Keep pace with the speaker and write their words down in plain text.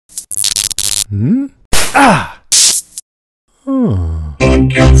Hmm? Ah! Oh. We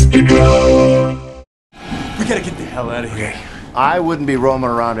gotta get the hell out of here. I wouldn't be roaming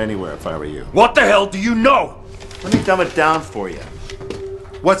around anywhere if I were you. What the hell do you know? Let me dumb it down for you.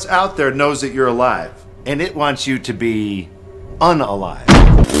 What's out there knows that you're alive, and it wants you to be unalive.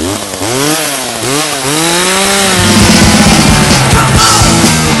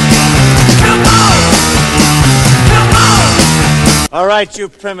 All right, you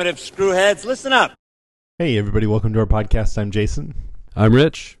primitive screwheads, listen up. Hey, everybody, welcome to our podcast. I'm Jason. I'm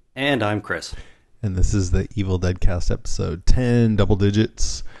Rich. And I'm Chris. And this is the Evil Dead Cast episode 10, double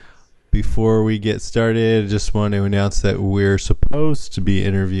digits. Before we get started, I just want to announce that we're supposed to be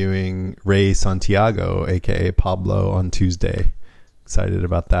interviewing Ray Santiago, a.k.a. Pablo, on Tuesday. Excited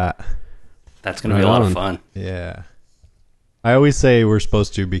about that. That's going to be a lot of fun. Yeah. I always say we're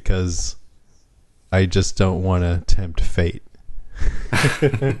supposed to because I just don't want to tempt fate.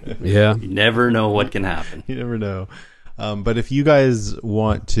 Yeah. You never know what can happen. You never know. But if you guys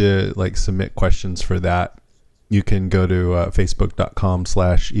want to submit questions for that, you can go to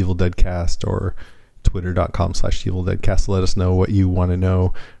facebook.com/evildeadcast or twitter.com/evildeadcast. Let us know what you want to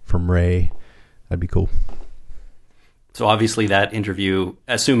know from Ray. That'd be cool. So obviously that interview,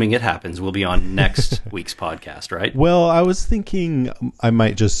 assuming it happens, will be on next week's podcast, right? Well, I was thinking I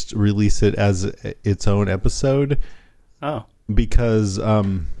might just release it as its own episode. Oh. Because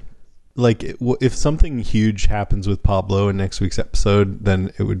if something huge happens with Pablo in next week's episode,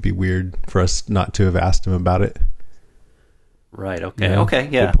 then it would be weird for us not to have asked him about it. Right. Okay. Yeah. Okay.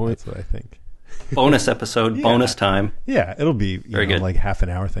 Yeah. Good point. That's what I think. Bonus episode, Yeah. bonus time. Yeah, it'll be Very good. like half an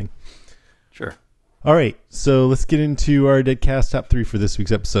hour thing. Sure. All right, so let's get into our Deadcast top 3 for this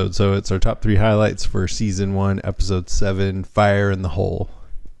week's episode. So it's our top 3 highlights for season 1, episode 7, Fire in the Hole.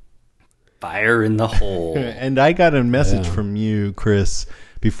 Fire in the hole. And I got a message from you, Chris,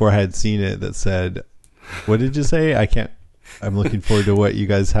 before I had seen it that said, what did you say? I'm looking forward to what you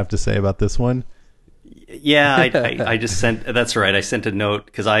guys have to say about this one. Yeah, I just sent, that's right. I sent a note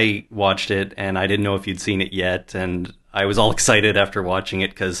because I watched it and I didn't know if you'd seen it yet. And I was all excited after watching it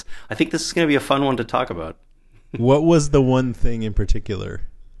because I think this is going to be a fun one to talk about. What was the one thing in particular?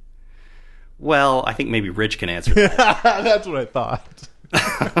 Well, I think maybe Rich can answer that. That's what I thought.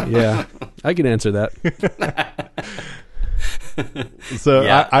 Yeah, I can answer that. So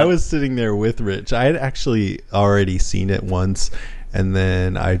Yeah. I was sitting there with Rich. I had actually already seen it once, and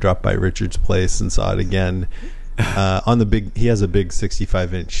then I dropped by Richard's place and saw it again. On the big, he has a big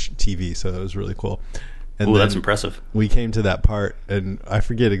 65-inch TV, so that was really cool. And Ooh, then that's impressive. we came to that part, and I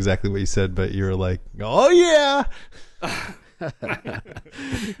forget exactly what you said, but you were like, "Oh yeah."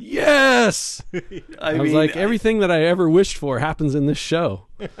 Yes! I was mean, like, everything that I ever wished for happens in this show.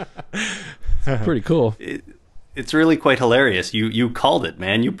 It's pretty cool. It's really quite hilarious. You called it,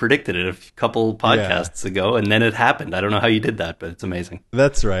 man. You predicted it a couple podcasts ago, and then it happened. I don't know how you did that, but it's amazing.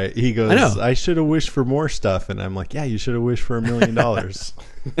 That's right. He goes, I know. I should have wished for more stuff. And I'm like, yeah, you should have wished for $1 million.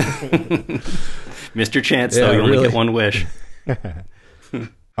 Mr. Chance, Yeah, though, you only really. get one wish.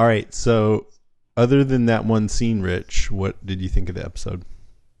 All right. So other than that one scene, Rich, what did you think of the episode?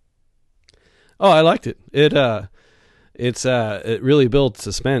 Oh, I liked it. It really built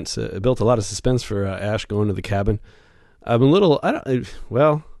suspense. It built a lot of suspense for Ash going to the cabin. I'm a little, I don't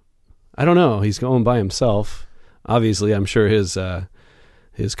know. He's going by himself. Obviously, I'm sure his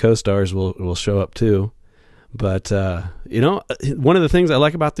co-stars will show up too. But one of the things I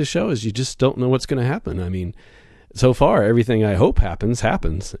like about this show is you just don't know what's going to happen. I mean, so far everything I hope happens,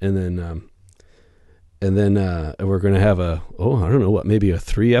 and then we're going to have maybe a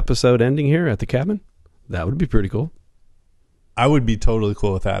 3-episode ending here at the cabin. That would be pretty cool. I would be totally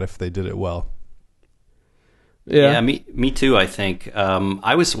cool with that if they did it well. Yeah, me too, I think.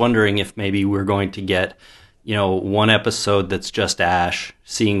 I was wondering if maybe we're going to get, one episode that's just Ash,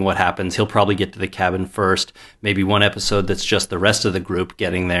 seeing what happens. He'll probably get to the cabin first. Maybe one episode that's just the rest of the group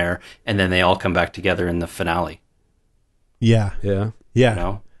getting there, and then they all come back together in the finale. Yeah. Yeah. Yeah. You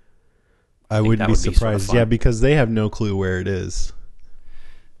know? I wouldn't be would be sort of surprised. fun. Yeah, because they have no clue where it is.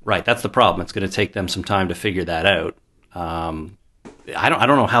 Right, that's the problem. It's going to take them some time to figure that out. I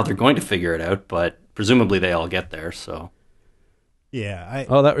don't know how they're going to figure it out, but presumably they all get there. So Yeah.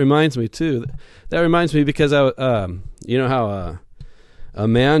 Oh, that reminds me too. That reminds me because you know how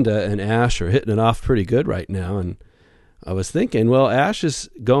Amanda and Ash are hitting it off pretty good right now, and I was thinking, well, Ash is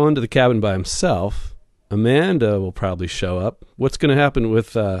going to the cabin by himself. Amanda will probably show up. What's going to happen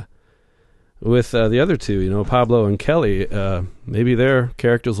with the other two? Pablo and Kelly. Maybe their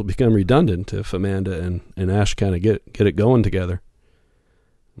characters will become redundant if Amanda and Ash kind of get it going together.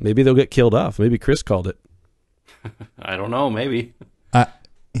 Maybe they'll get killed off. Maybe Chris called it. I don't know, maybe. Yeah,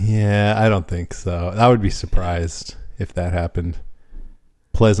 Yeah, I don't think so. I would be surprised if that happened.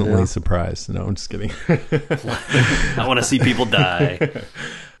 Pleasantly surprised. No, I'm just kidding. I want to see people die.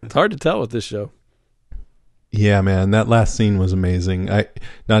 It's hard to tell with this show. Yeah, man, that last scene was amazing.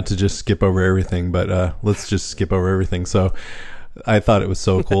 Not to just skip over everything, but let's just skip over everything. So I thought it was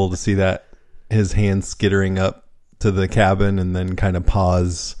so cool to see that his hand skittering up to the cabin and then kind of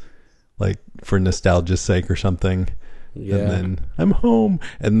pause, like for nostalgia's sake or something. Yeah. And then I'm home.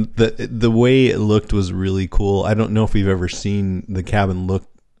 And the way it looked was really cool. I don't know if we've ever seen the cabin look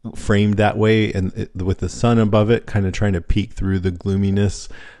framed that way, and with the sun above it kind of trying to peek through the gloominess.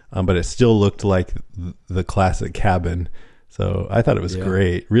 But it still looked like the classic cabin. So I thought it was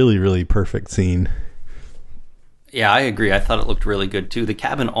great. Really, really perfect scene. Yeah, I agree. I thought it looked really good too. The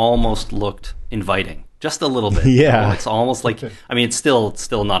cabin almost looked inviting, just a little bit. Yeah. You know, it's almost like, I mean, it's still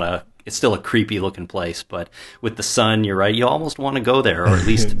a creepy looking place, but with the sun, you're right. You almost want to go there, or at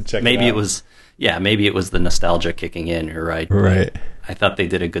least maybe it was the nostalgia kicking in. You're right. Right. But I thought they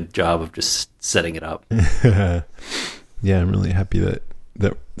did a good job of just setting it up. Yeah, I'm really happy that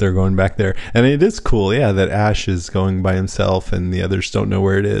they're going back there. And it is cool, that Ash is going by himself and the others don't know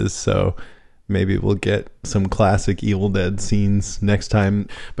where it is. So maybe we'll get some classic Evil Dead scenes next time.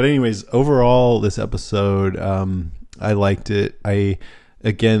 But anyways, overall, this episode, I liked it. I,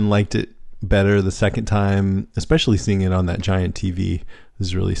 again, liked it better the second time, especially seeing it on that giant TV. It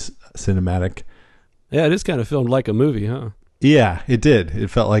was really cinematic. Yeah, it is kind of filmed like a movie, huh? Yeah, it did. It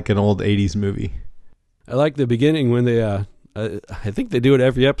felt like an old 80s movie. I like the beginning when they... I think they do it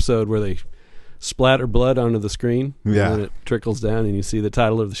every episode where they splatter blood onto the screen. Yeah. And then it trickles down and you see the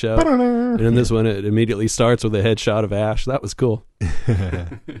title of the show. And in this one, it immediately starts with a headshot of Ash. That was cool.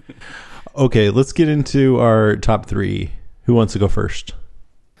 Okay, let's get into our top 3. Who wants to go first?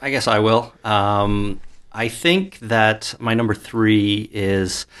 I guess I will. I think that my number 3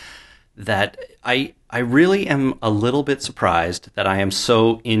 is that I really am a little bit surprised that I am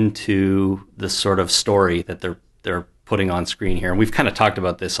so into the sort of story that they're putting on screen here. And we've kind of talked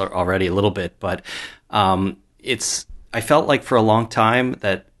about this already a little bit, but I felt like for a long time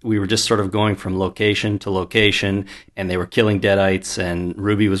that we were just sort of going from location to location, and they were killing Deadites, and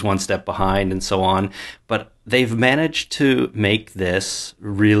Ruby was one step behind, and so on. But they've managed to make this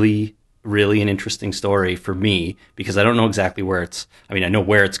really, really an interesting story for me, because I don't know exactly I know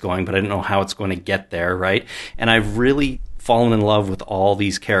where it's going, but I don't know how it's going to get there, right? And I've really fallen in love with all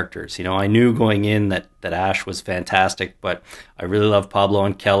these characters. You know, I knew going in that Ash was fantastic, but I really love Pablo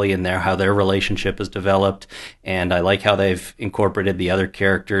and Kelly and how their relationship has developed, and I like how they've incorporated the other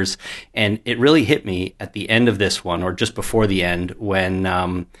characters. And it really hit me at the end of this one, or just before the end, when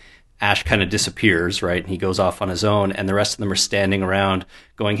Ash kind of disappears, right? And he goes off on his own, and the rest of them are standing around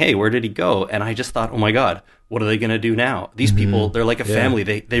going, hey, where did he go? And I just thought, oh my God, what are they going to do now? These people, they're like a family.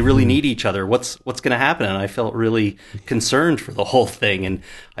 They really need each other. What's going to happen? And I felt really concerned for the whole thing. And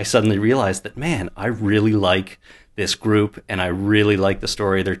I suddenly realized that, man, I really like this group, and I really like the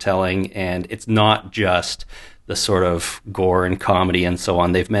story they're telling. And it's not just the sort of gore and comedy and so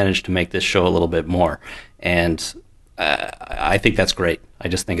on. They've managed to make this show a little bit more. And I think that's great. I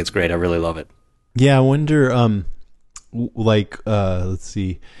just think it's great. I really love it. Yeah, I wonder, let's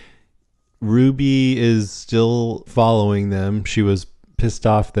see. Ruby is still following them. She was pissed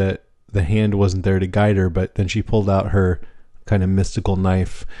off that the hand wasn't there to guide her, but then she pulled out her kind of mystical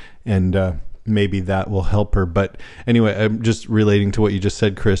knife, and maybe that will help her. But anyway, I'm just relating to what you just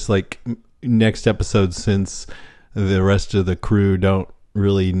said, Chris. Like, next episode, since the rest of the crew don't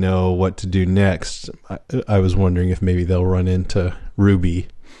really know what to do next, I was wondering if maybe they'll run into Ruby.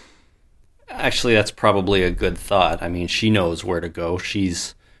 Actually, that's probably a good thought. I mean, she knows where to go. She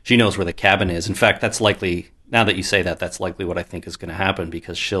knows where the cabin is. In fact, that's likely, now that you say that, that's likely what I think is going to happen,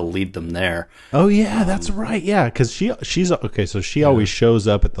 because she'll lead them there. Oh yeah, that's right. Yeah, because she's okay. So she always shows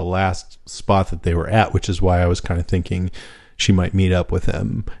up at the last spot that they were at, which is why I was kind of thinking she might meet up with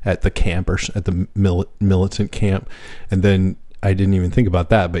them at the camp, or at the militant camp. And then I didn't even think about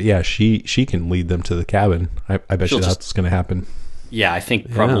that, but yeah, she can lead them to the cabin. I bet you that's going to happen. Yeah, I think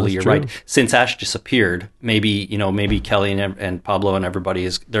probably you're right. Since Ash disappeared, maybe Kelly and Pablo and everybody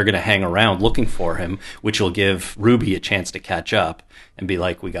they're going to hang around looking for him, which will give Ruby a chance to catch up and be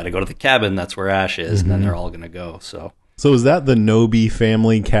like, we got to go to the cabin. That's where Ash is. And then they're all going to go. So is that the Nobi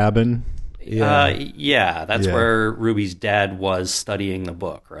family cabin? Yeah, that's where Ruby's dad was studying the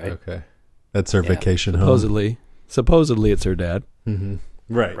book, right? Okay. That's her vacation home. Supposedly it's her dad. Mm-hmm.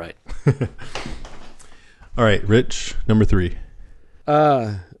 Right. Right. All right, Rich, number 3.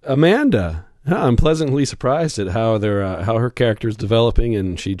 Amanda. I'm pleasantly surprised at how her character's developing,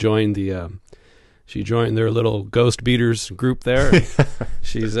 and she joined the she joined their little Ghost Beaters group there.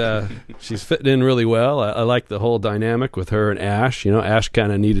 She's fitting in really well. I like the whole dynamic with her and Ash. Ash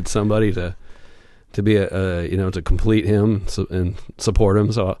kind of needed somebody to be to complete him and support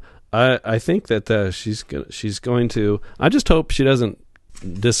him. So I think that she's going to. I just hope she doesn't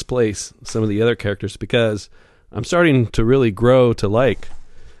displace some of the other characters, because I'm starting to really grow to like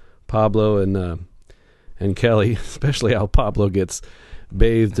Pablo and Kelly, especially how Pablo gets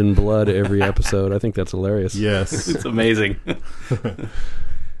bathed in blood every episode. I think that's hilarious. Yes. It's amazing.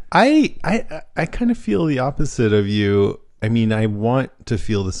 I kind of feel the opposite of you. I mean, I want to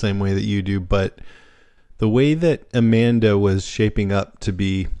feel the same way that you do, but the way that Amanda was shaping up to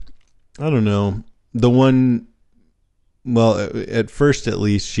be, I don't know, the one, well, at first at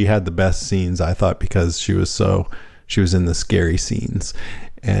least, she had the best scenes, I thought, because she was in the scary scenes,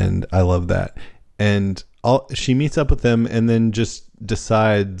 and I love that. And she meets up with them and then just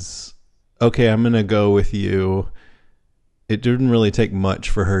decides, okay, I'm going to go with you. It didn't really take much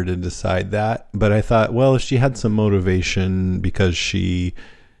for her to decide that, but I thought, well, she had some motivation because she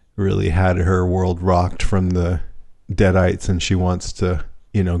really had her world rocked from the Deadites and she wants to,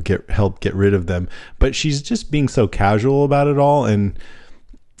 help get rid of them. But she's just being so casual about it all, and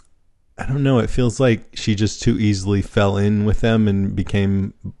I don't know, it feels like she just too easily fell in with them and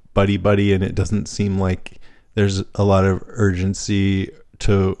became buddy, and it doesn't seem like there's a lot of urgency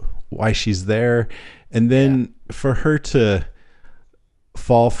to why she's there. And then for her to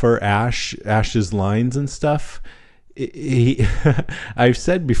fall for Ash's lines and stuff, I've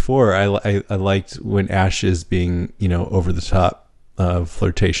said before, I liked when Ash is being, over the top,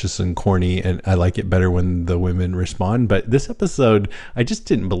 flirtatious and corny, and I like it better when the women respond. But this episode, I just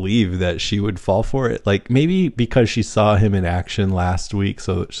didn't believe that she would fall for it. Like, maybe because she saw him in action last week,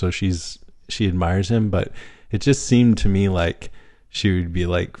 so she admires him, but it just seemed to me like she would be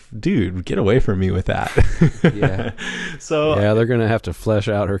like, dude, get away from me with that. Yeah. So yeah, they're gonna have to flesh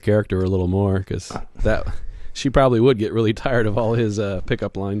out her character a little more, because she probably would get really tired of all his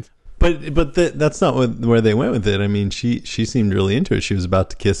pickup lines. But that's not where they went with it. I mean, she seemed really into it. She was about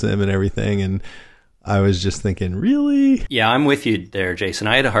to kiss him and everything, and I was just thinking, really? Yeah, I'm with you there, Jason.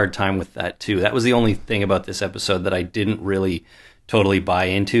 I had a hard time with that too. That was the only thing about this episode that I didn't really totally buy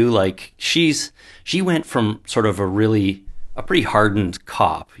into. Like, she went from sort of a pretty hardened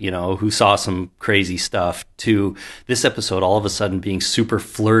cop, who saw some crazy stuff, to this episode all of a sudden being super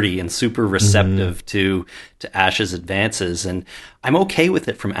flirty and super receptive to Ash's advances. And I'm okay with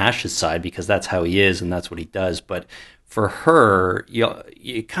it from Ash's side, because that's how he is and that's what he does. But for her,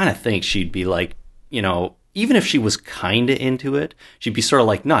 you kind of think she'd be like, even if she was kind of into it, she'd be sort of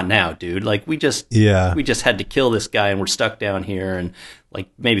like, not now, dude. Like, we just had to kill this guy and we're stuck down here, and like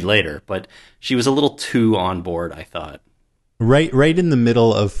maybe later. But she was a little too on board, I thought. Right in the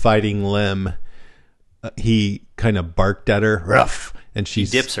middle of fighting Lem, he kind of barked at her, rough, and he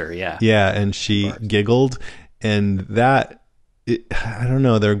dips her, yeah, and she giggled, and I don't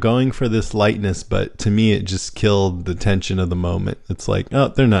know, they're going for this lightness, but to me, it just killed the tension of the moment. It's like, oh,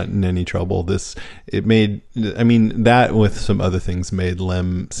 they're not in any trouble. That with some other things made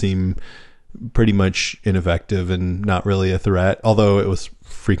Lem seem pretty much ineffective and not really a threat. Although it was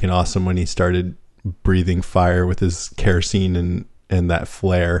freaking awesome when he started breathing fire with his kerosene and that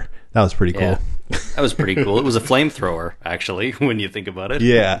flare. That was pretty cool. Yeah, that was pretty cool. It was a flamethrower, actually, when you think about it.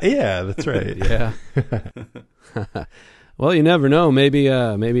 Yeah, that's right. Yeah. Well, you never know. Maybe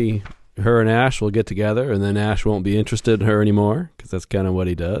her and Ash will get together, and then Ash won't be interested in her anymore, because that's kind of what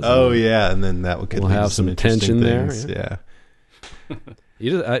he does. Oh, yeah, and then that could we'll have some tension things. there.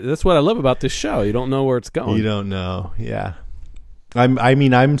 Yeah. That's what I love about this show. You don't know where it's going. You don't know. Yeah.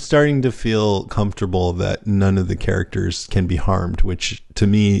 I'm starting to feel comfortable that none of the characters can be harmed, which to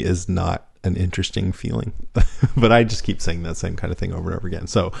me is not an interesting feeling. But I just keep saying that same kind of thing over and over again.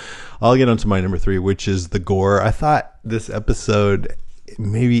 So I'll get on to my number 3, which is the gore. I thought this episode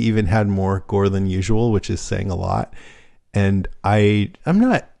maybe even had more gore than usual, which is saying a lot. And I'm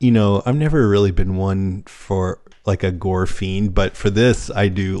not, I've never really been one for like a gore fiend, but for this, I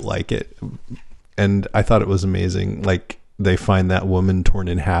do like it. And I thought it was amazing. Like, they find that woman torn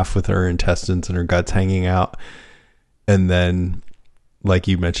in half with her intestines and her guts hanging out. And then, like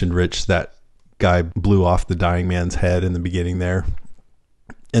you mentioned, Rich, that guy blew off the dying man's head in the beginning there.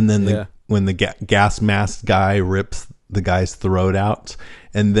 And then when the gas mask guy rips the guy's throat out.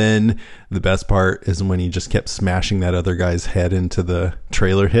 And then the best part is when he just kept smashing that other guy's head into the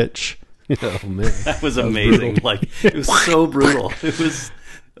trailer hitch. Oh, man. That was amazing. Like, it was so brutal. It was,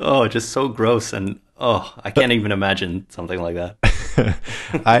 just so gross. And I can't even imagine something like that.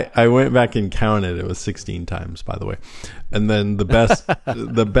 I went back and counted. It was 16 times, by the way. And then the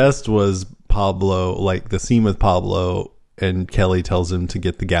best was Pablo, like the scene with Pablo, and Kelly tells him to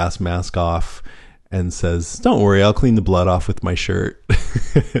get the gas mask off and says, "Don't worry, I'll clean the blood off with my shirt,"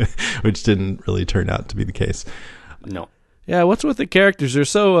 which didn't really turn out to be the case. No. Yeah, what's with the characters? They're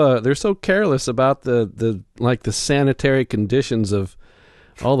so careless about the sanitary conditions of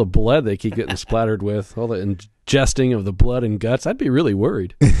all the blood they keep getting splattered with, all the ingesting of the blood and guts. I'd be really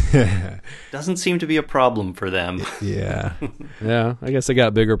worried. Doesn't seem to be a problem for them. Yeah. Yeah, I guess they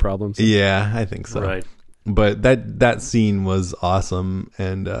got bigger problems. Yeah, I think so. Right. But that scene was awesome,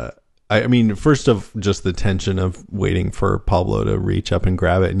 and I mean, first of just the tension of waiting for Pablo to reach up and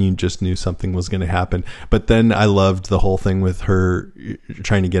grab it, and you just knew something was going to happen. But then I loved the whole thing with her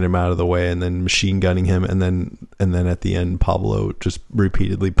trying to get him out of the way, and then machine gunning him, and then at the end, Pablo just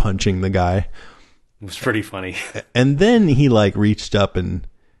repeatedly punching the guy. It was pretty funny. And then he like reached up and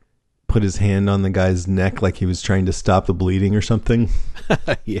put his hand on the guy's neck, like he was trying to stop the bleeding or something.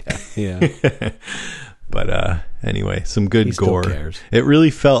 Yeah. But anyway, some good He still gore. cares. It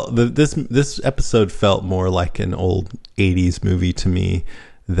really felt this episode felt more like an old 80s movie to me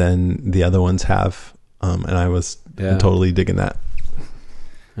than the other ones have, and I was totally digging that.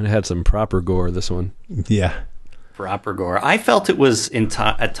 And it had some proper gore, this one. Yeah. Proper gore. I felt it was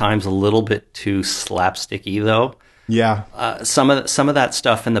at times a little bit too slapsticky, though. Yeah. Some of that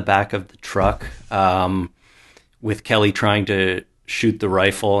stuff in the back of the truck, with Kelly trying to shoot the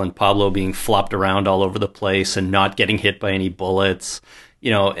rifle and Pablo being flopped around all over the place and not getting hit by any bullets.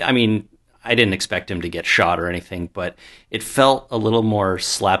 You know, I mean, I didn't expect him to get shot or anything, but it felt a little more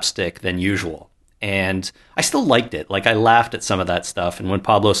slapstick than usual. And I still liked it. Like, I laughed at some of that stuff. And when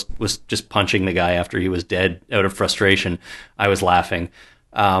Pablo was just punching the guy after he was dead out of frustration, I was laughing.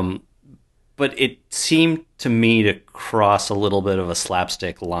 But it seemed to me to cross a little bit of a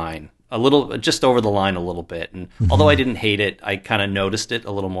slapstick line. A little, just over the line a little bit. And although I didn't hate it, I kind of noticed it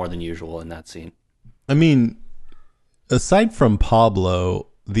a little more than usual in that scene. I mean, aside from Pablo,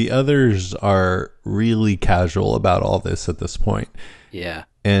 the others are really casual about all this at this point. Yeah.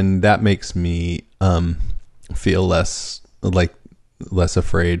 And that makes me feel less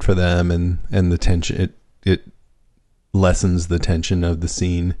afraid for them, and the tension, it lessens the tension of the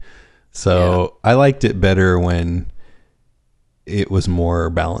scene. So I liked it better when it was more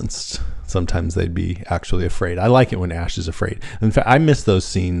balanced. Sometimes they'd be actually afraid. I like it when Ash is afraid. In fact, I miss those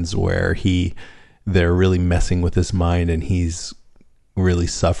scenes where they're really messing with his mind and he's really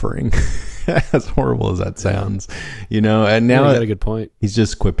suffering. As horrible as that sounds, you know. And now you got a good point. He's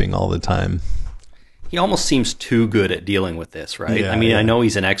just quipping all the time. He almost seems too good at dealing with this, right? Yeah, I mean, yeah. I know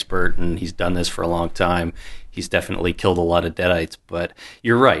he's an expert and he's done this for a long time. He's definitely killed a lot of Deadites, but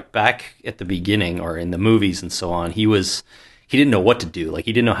you're right. Back at the beginning or in the movies and so on, he didn't know what to do. Like,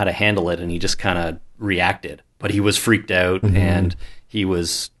 he didn't know how to handle it, and he just kind of reacted. But he was freaked out, and he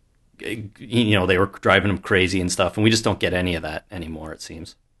was, you know, they were driving him crazy and stuff, and we just don't get any of that anymore, it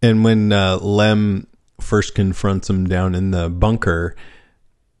seems. And when Lem first confronts him down in the bunker,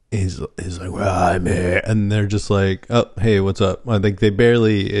 he's like, "Well, I'm here," and they're just like, "Oh, hey, what's up?" I think they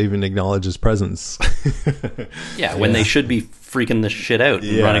barely even acknowledge his presence. Yeah, when they should be freaking the shit out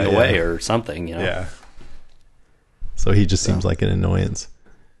and running away or something, you know. Yeah. So he just seems like an annoyance.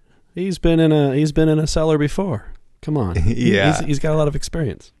 He's been in a cellar before. Come on. Yeah. He's got a lot of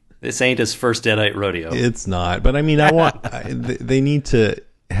experience. This ain't his first Deadite rodeo. It's not, but I mean, they need to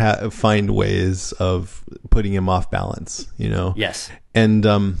find ways of putting him off balance, you know? Yes.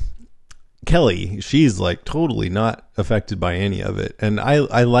 And Kelly, she's like totally not affected by any of it. And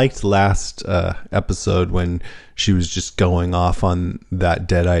I liked last episode when she was just going off on that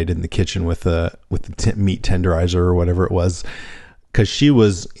Deadite in the kitchen with the meat tenderizer or whatever it was, because she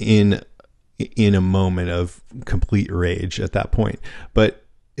was in a moment of complete rage at that point. But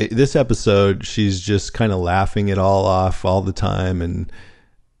this episode, she's just kind of laughing it all off all the time, and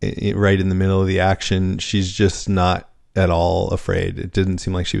right in the middle of the action, she's just not at all afraid. It didn't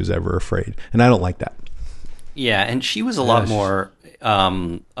seem like she was ever afraid, and I don't like that. Yeah, and she was a lot more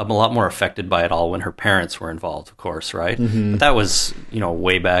affected by it all when her parents were involved, of course, right? But that was, you know,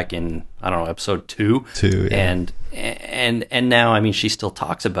 way back in, I don't know, episode 2. Yeah. And now, I mean, she still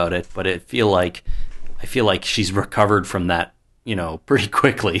talks about it, but I feel like she's recovered from that, you know, pretty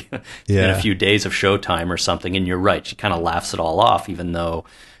quickly. In a few days of showtime or something. And you're right, she kind of laughs it all off, even though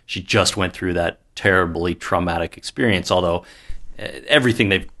she just went through that terribly traumatic experience, although everything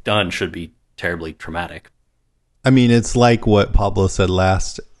they've done should be terribly traumatic. I mean, it's like what Pablo said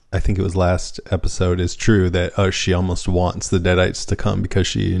last episode is true, that she almost wants the Deadites to come because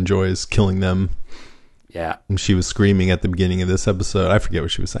she enjoys killing them. Yeah. And she was screaming at the beginning of this episode. I forget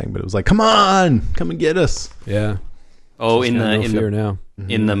what she was saying, but it was like, "Come on, come and get us." Yeah. Oh, She's in got the no in fear the now.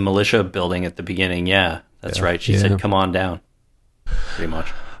 in the militia building at the beginning. Yeah, that's right. She Yeah. said, "Come on down." Pretty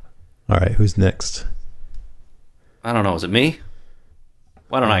much. All right, who's next? I don't know. Is it me?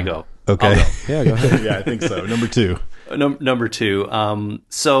 Why don't I go? Okay. I'll go. Yeah, go ahead. Yeah, I think so. Number 2. Number 2.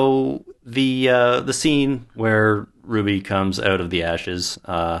 So the scene where Ruby comes out of the ashes.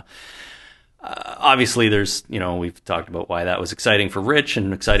 Obviously, there's we've talked about why that was exciting for Rich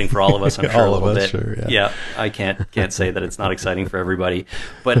and exciting for all of us. I'm sure All a of little us, bit. sure, yeah. Yeah, I can't say that it's not exciting for everybody,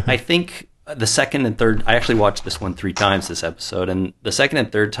 but I think the second and third. I actually watched this one 3 times this episode, and the second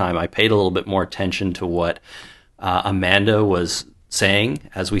and third time I paid a little bit more attention to what Amanda was saying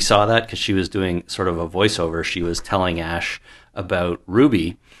as we saw that, because she was doing sort of a voiceover. She was telling Ash about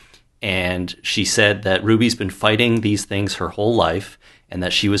Ruby, and she said that Ruby's been fighting these things her whole life, and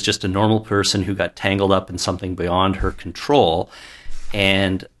that she was just a normal person who got tangled up in something beyond her control.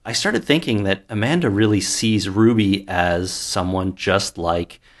 And I started thinking that Amanda really sees Ruby as someone just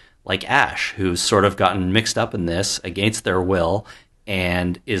like Ash, who's sort of gotten mixed up in this against their will,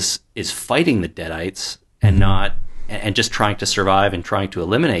 and is fighting the Deadites and just trying to survive and trying to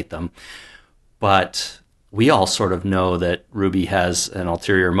eliminate them. But we all sort of know that Ruby has an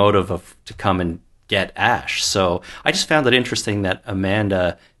ulterior motive to come and get Ash. So I just found it interesting that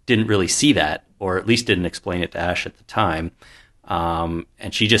Amanda didn't really see that, or at least didn't explain it to Ash at the time. And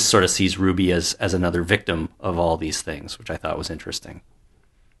she just sort of sees Ruby as another victim of all these things, which I thought was interesting.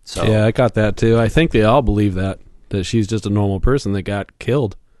 So Yeah, I got that too. I think they all believe that she's just a normal person that got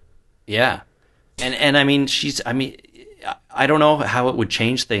killed. yeah. And I mean, I don't know how it would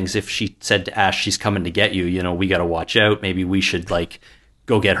change things if she said to Ash, "She's coming to get you. We got to watch out. Maybe we should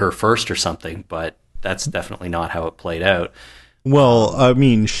go get her first or something." But that's definitely not how it played out. Well, I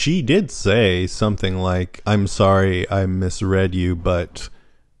mean, she did say something like, "I'm sorry, I misread you, but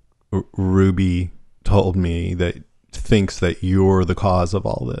Ruby told me that thinks that you're the cause of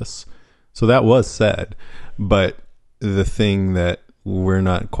all this." So that was said. But the thing that we're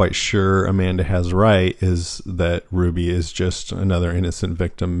not quite sure Amanda has right is that Ruby is just another innocent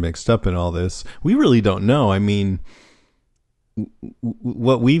victim mixed up in all this. We really don't know. I mean,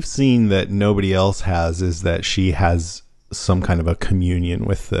 what we've seen that nobody else has is that she has some kind of a communion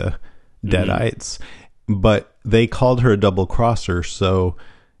with the Deadites, but they called her a double crosser, so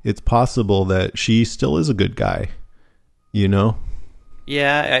it's possible that she still is a good guy,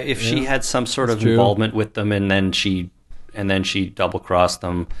 Yeah, if she had some sort of true. involvement with them, and then she double crossed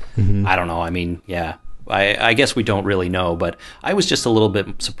them. I don't know. I mean, yeah, I guess we don't really know, but I was just a little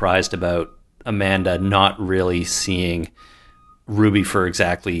bit surprised about Amanda not really seeing Ruby for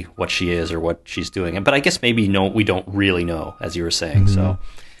exactly what she is or what she's doing. But I guess maybe we don't really know, as you were saying. So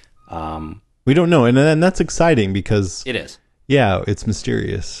we don't know, and that's exciting because it is. Yeah, it's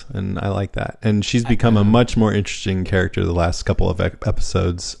mysterious, and I like that. And she's become a much more interesting character the last couple of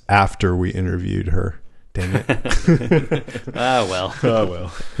episodes after we interviewed her. Dang it. Oh,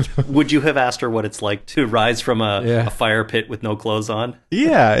 well. Would you have asked her what it's like to rise from a fire pit with no clothes on?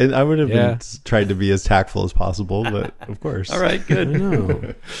 Yeah, I would have tried to be as tactful as possible, but of course. All right, good.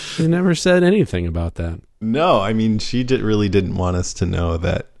 No, she never said anything about that. No, I mean, she really didn't want us to know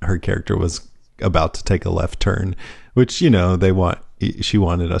that her character was about to take a left turn, which, she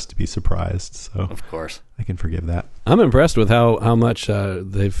wanted us to be surprised. So of course, I can forgive that. I'm impressed with how much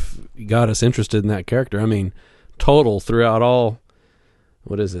they've got us interested in that character. I mean, total throughout all,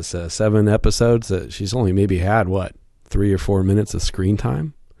 what is this, 7 episodes, she's only maybe had, 3 or 4 minutes of screen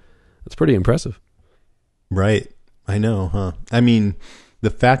time? That's pretty impressive. Right. I know, huh? I mean,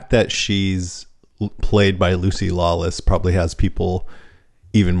 the fact that she's played by Lucy Lawless probably has people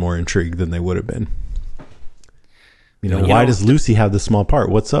even more intrigued than they would have been. Why does Lucy have the small part?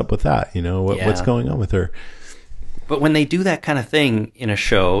 What's up with that? What's going on with her? But when they do that kind of thing in a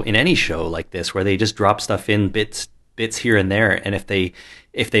show, in any show like this, where they just drop stuff in bits here and there, and if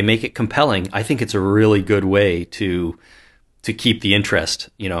they make it compelling, I think it's a really good way to keep the interest,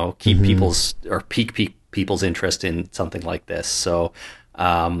 keep people's or pique people's interest in something like this. So,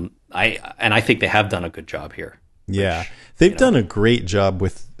 I think they have done a good job here. Yeah, they've done a great job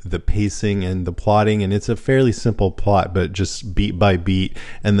with the pacing and the plotting, and it's a fairly simple plot, but just beat by beat.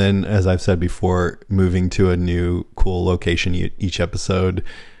 And then, as I've said before, moving to a new cool location each episode.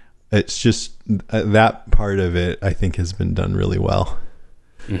 It's just that part of it, I think, has been done really well.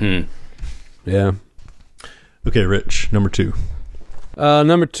 Mm-hmm. Yeah. Okay, Rich, number 2.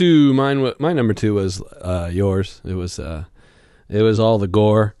 Number 2, my number 2 was yours. It was all the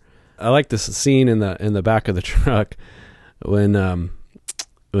gore. I like this scene in the back of the truck when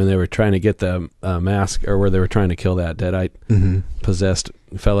when they were trying to get the mask, or where they were trying to kill that deadite possessed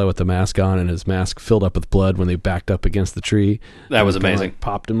fellow with the mask on, and his mask filled up with blood when they backed up against the tree. That was amazing. Like,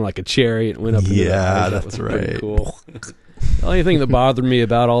 popped him like a cherry and went up. Yeah, into that's right. Cool. The only thing that bothered me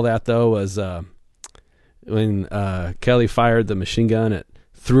about all that though was when Kelly fired the machine gun, it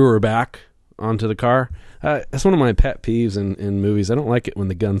threw her back onto the car. That's one of my pet peeves in movies. I don't like it when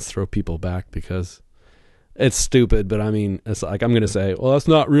the guns throw people back because it's stupid, but I mean, it's like, I'm going to say, well, that's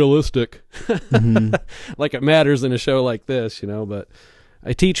not realistic. Like it matters in a show like this, you know, but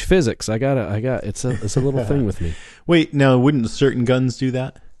I teach physics. It's a little thing with me. Wait, now wouldn't certain guns do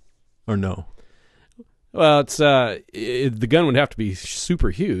that? Or no? Well, it's the gun would have to be super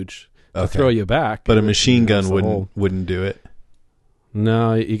huge to throw you back. But a machine gun wouldn't do it.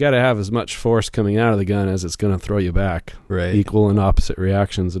 No, you got to have as much force coming out of the gun as it's going to throw you back. Right. Equal and opposite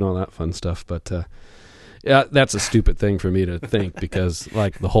reactions and all that fun stuff. But yeah, that's a stupid thing for me to think because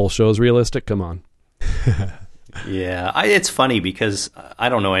like the whole show is realistic. Come on. Yeah, it's funny because I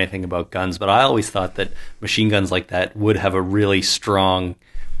don't know anything about guns, but I always thought that machine guns like that would have a really strong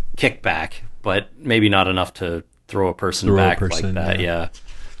kickback, but maybe not enough to throw a person back like that. Yeah.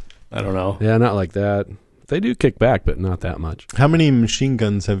 I don't know. Yeah, not like that. They do kick back, but not that much. How many machine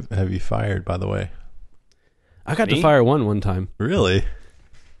guns have you fired, by the way? I got to fire one time. Really?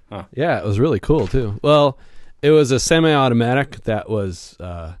 Huh. Yeah, it was really cool too. Well, it was a semi-automatic that was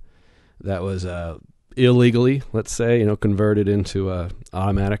illegally, let's say, converted into a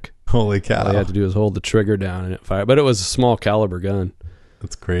automatic. Holy cow! All you had to do was hold the trigger down and it fired. But it was a small caliber gun.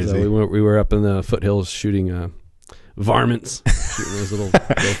 That's crazy. So we were up in the foothills shooting varmints, shooting those little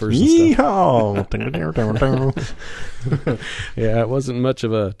gophers and stuff. Yeah, it wasn't much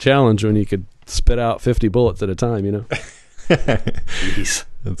of a challenge when you could spit out 50 bullets at a time, Jeez.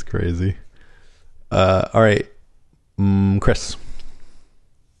 That's crazy. All right, Chris.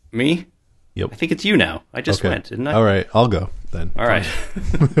 Me? Yep. I think it's you now. I just went, didn't I? All right, I'll go then. All right.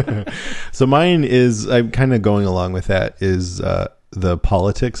 So mine is, I'm kind of going along with that, is the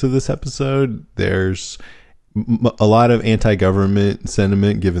politics of this episode. There's a lot of anti-government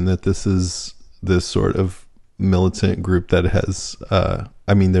sentiment, given that this is this sort of militant group that has,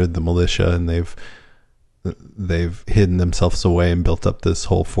 they're the militia, and they've hidden themselves away and built up this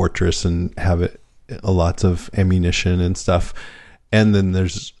whole fortress and have lots of ammunition and stuff. And then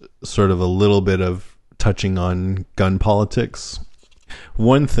there's sort of a little bit of touching on gun politics.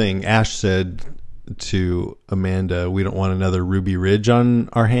 One thing Ash said to Amanda, we don't want another Ruby Ridge on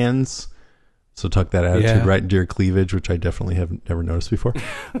our hands. So tuck that attitude right into your cleavage, which I definitely have never noticed before.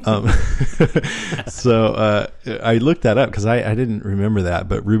 So I looked that up because I didn't remember that.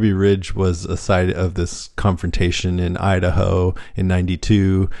 But Ruby Ridge was a site of this confrontation in Idaho in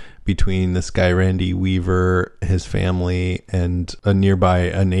 '92 between this guy, Randy Weaver, his family, and a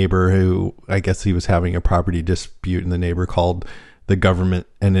neighbor who, I guess he was having a property dispute, and the neighbor called the government,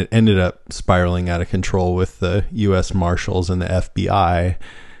 and it ended up spiraling out of control with the U.S. Marshals and the FBI.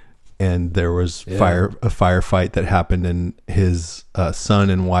 And there was a firefight that happened, and his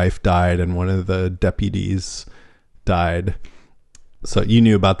son and wife died, and one of the deputies died. So you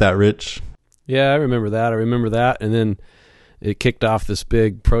knew about that, Rich? Yeah, I remember that. And then it kicked off this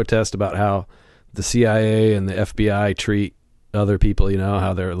big protest about how the CIA and the FBI treat other people,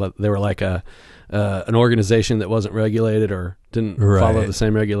 how they were like an organization that wasn't regulated or didn't follow the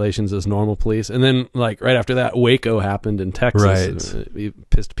same regulations as normal police. And then like right after that, Waco happened in Texas. Right. It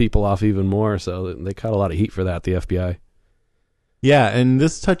pissed people off even more. So they caught a lot of heat for that, the FBI. Yeah. And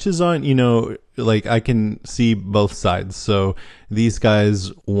this touches on, like I can see both sides. So these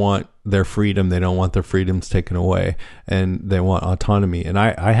guys want their freedom. They don't want their freedoms taken away, and they want autonomy. And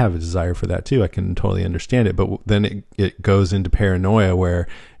I have a desire for that too. I can totally understand it. But then it goes into paranoia where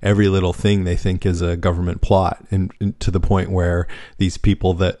every little thing they think is a government plot, and to the point where these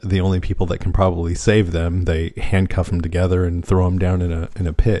people, that the only people that can probably save them, they handcuff them together and throw them down in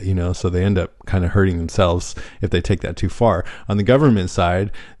a pit, so they end up kind of hurting themselves if they take that too far. On the government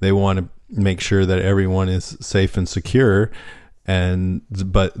side, they want to make sure that everyone is safe and secure,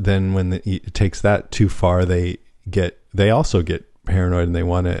 but then when it takes that too far, they also get paranoid, and they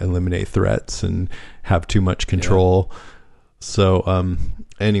want to eliminate threats and have too much control. Yeah. So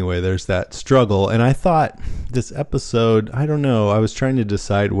anyway, there's that struggle. And I thought this episode, I don't know, I was trying to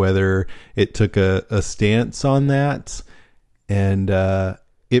decide whether it took a stance on that, and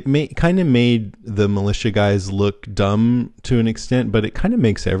it kind of made the militia guys look dumb to an extent, but it kind of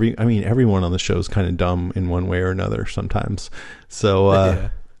makes everyone on the show is kind of dumb in one way or another sometimes.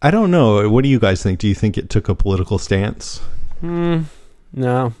 So I don't know. What do you guys think? Do you think it took a political stance?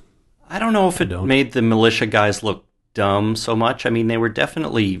 No. I don't know if it made the militia guys look dumb so much. I mean, they were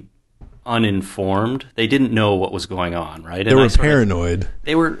definitely uninformed. They didn't know what was going on, right? They were paranoid.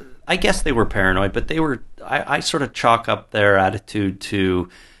 I guess they were paranoid, but I sort of chalk up their attitude to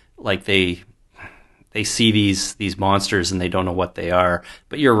like they see these monsters and they don't know what they are.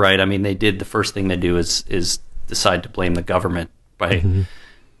 But you're right. I mean, the first thing they do is decide to blame the government by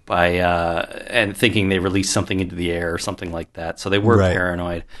and thinking they released something into the air or something like that. So they were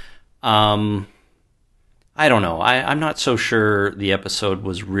paranoid. I don't know. I'm not so sure the episode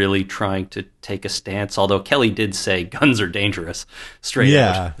was really trying to take a stance, although Kelly did say guns are dangerous straight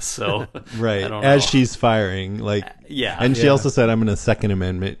out. So right. I don't As know. she's firing, and she also said, I'm going to Second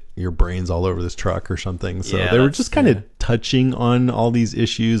Amendment your brains all over this truck or something. So they were just kind of touching on all these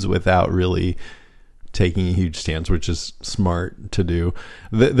issues without really taking a huge stance, which is smart to do.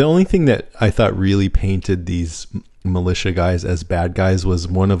 The only thing that I thought really painted these militia guys as bad guys was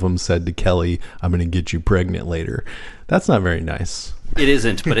one of them said to Kelly, I'm going to get you pregnant later. That's not very nice. It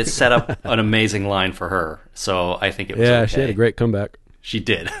isn't, but it set up an amazing line for her. So I think it was okay. She had a great comeback. She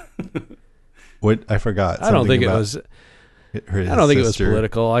did. What? I forgot. I don't think it was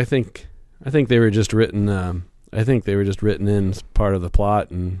political. I think they were just written in as part of the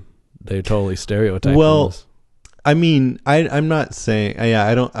plot, and they totally stereotyped. Well, I mean, I'm not saying.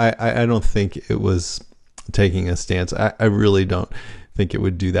 I don't think it was taking a stance. I really don't think it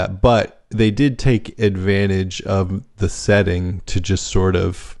would do that, but they did take advantage of the setting to just sort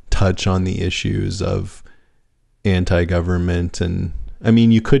of touch on the issues of anti-government, and I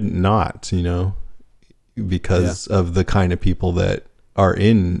mean, you couldn't not, because of the kind of people that are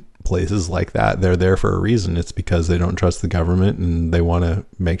in places like that. They're there for a reason. It's because they don't trust the government and they want to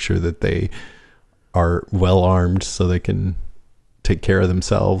make sure that they are well armed so they can take care of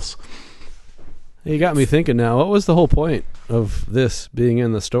themselves. You got me thinking now. What was the whole point of this being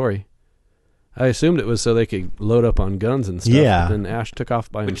in the story? I assumed it was so they could load up on guns and stuff. Yeah. But then Ash took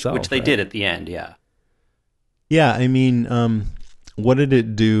off by himself. Which they did at the end, yeah. Yeah, I mean, what did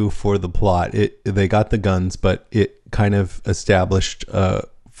it do for the plot? They got the guns, but it kind of established a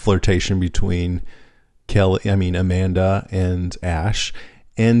flirtation between Amanda and Ash.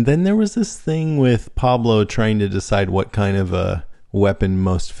 And then there was this thing with Pablo trying to decide what kind of a weapon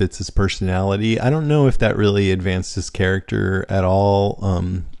most fits his personality. I don't know if that really advanced his character at all.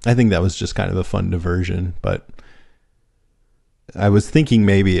 I think that was just kind of a fun diversion, but I was thinking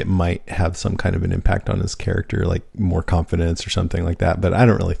maybe it might have some kind of an impact on his character, like more confidence or something like that, but I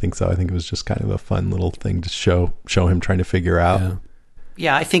don't really think so. I think it was just kind of a fun little thing to show him trying to figure out.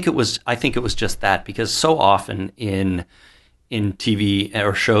 Yeah, I think it was just that, because so often in TV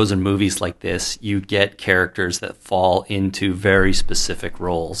or shows and movies like this, you get characters that fall into very specific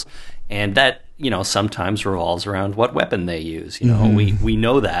roles, and that sometimes revolves around what weapon they use. We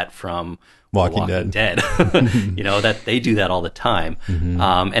know that from Walking Dead. That they do that all the time.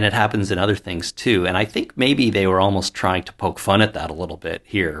 And it happens in other things too. And I think maybe they were almost trying to poke fun at that a little bit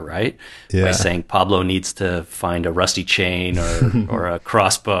here, right? Yeah. By saying Pablo needs to find a rusty chain or a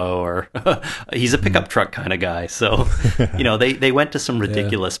crossbow, or he's a pickup truck kind of guy. So, they went to some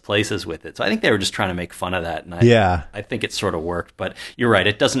ridiculous places with it. So I think they were just trying to make fun of that. And I think it sort of worked. But you're right,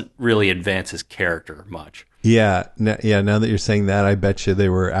 it doesn't really advance his character much. Yeah. Now that you're saying that, I bet you they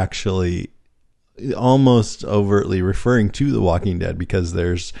were actually almost overtly referring to The Walking Dead, because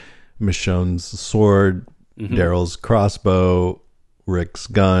there's Michonne's sword, Daryl's crossbow, Rick's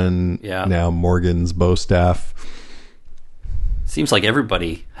gun, now Morgan's bow staff. Seems like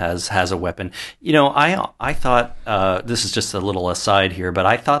everybody has a weapon. I thought, this is just a little aside here, but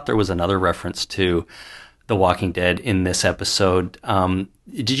I thought there was another reference to The Walking Dead in this episode.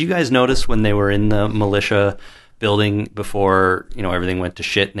 Did you guys notice when they were in the militia building before everything went to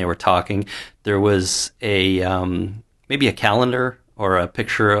shit and they were talking, there was a maybe a calendar or a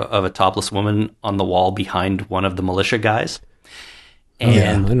picture of a topless woman on the wall behind one of the militia guys?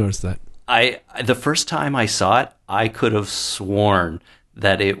 And I noticed that. The first time I saw it, I could have sworn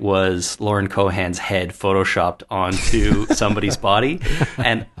that it was Lauren Cohan's head photoshopped onto somebody's body,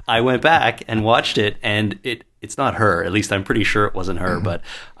 and I went back and watched it, and it's not her. At least I'm pretty sure it wasn't her, but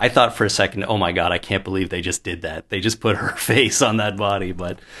I thought for a second, oh my God, I can't believe they just did that. They just put her face on that body,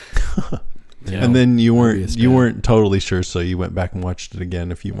 but... And then you weren't totally sure, so you went back and watched it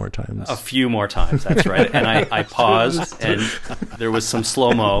again a few more times. A few more times, that's right. And I paused, and there was some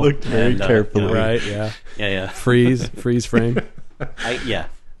slow-mo. Looked very carefully. Right, yeah. Yeah. Freeze frame.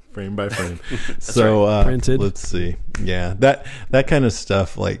 Frame by frame. So printed. Let's see. Yeah, that kind of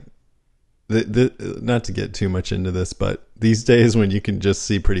stuff, like not to get too much into this, but these days when you can just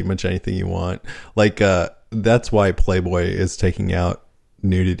see pretty much anything you want, like that's why Playboy is taking out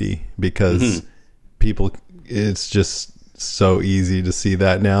nudity, because people it's just so easy to see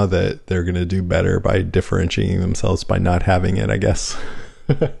that now that they're going to do better by differentiating themselves by not having it, I guess.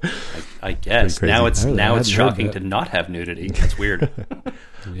 I guess now it's shocking to not have nudity. It's weird.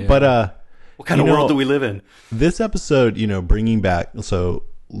 Yeah. But what kind of world do we live in? This episode, bringing back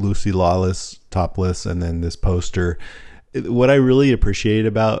Lucy Lawless topless, and then this poster. What I really appreciate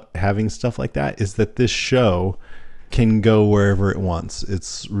about having stuff like that is that this show can go wherever it wants.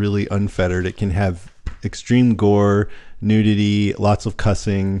 It's really unfettered. It can have extreme gore, nudity, lots of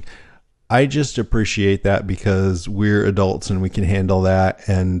cussing. I just appreciate that because we're adults and we can handle that.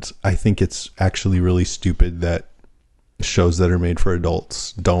 And I think it's actually really stupid that shows that are made for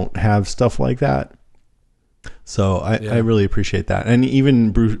adults don't have stuff like that. So I really appreciate that. And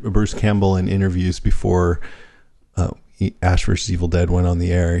even Bruce Campbell in interviews before Ash vs. Evil Dead went on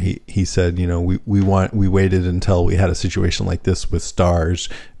the air, he said, we waited until we had a situation like this with stars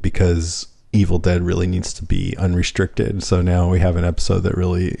because Evil Dead really needs to be unrestricted. So now we have an episode that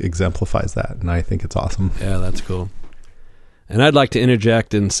really exemplifies that, and I think it's awesome. Yeah, that's cool. And I'd like to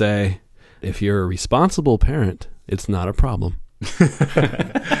interject and say, if you're a responsible parent, it's not a problem.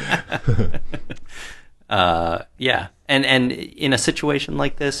 Yeah. And in a situation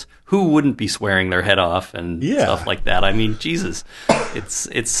like this, who wouldn't be swearing their head off and stuff like that? I mean, Jesus,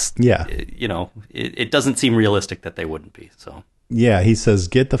 it's it doesn't seem realistic that they wouldn't be. So yeah, he says,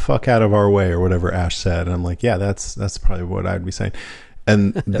 "Get the fuck out of our way," or whatever Ash said, and I'm like, yeah, that's probably what I'd be saying.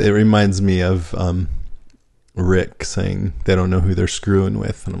 And it reminds me of Rick saying they don't know who they're screwing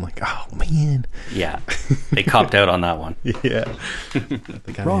with, and I'm like, oh man, yeah, they copped out on that one. Yeah,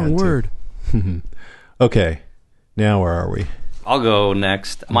 wrong word. Okay, now where are we? I'll go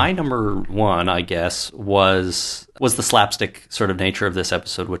next. My number one, I guess, was the slapstick sort of nature of this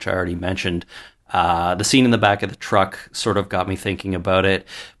episode, which I already mentioned. The scene in the back of the truck sort of got me thinking about it,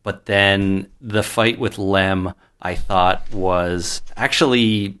 but then the fight with Lem, I thought, was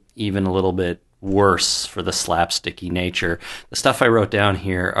actually even a little bit worse for the slapsticky nature. The stuff I wrote down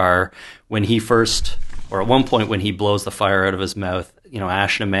here are when he first, or at one point when he blows the fire out of his mouth,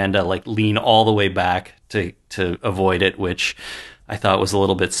 Ash and Amanda like lean all the way back to avoid it, which I thought was a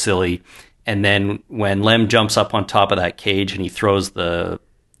little bit silly. And then when Lem jumps up on top of that cage and he throws the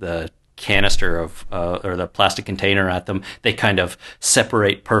canister of or the plastic container at them, they kind of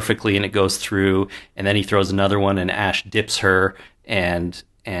separate perfectly and it goes through. And then he throws another one and Ash dips her and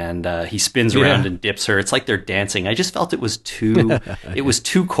he spins around and dips her. It's like they're dancing. I just felt it was too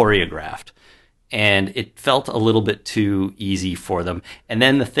choreographed. And it felt a little bit too easy for them. And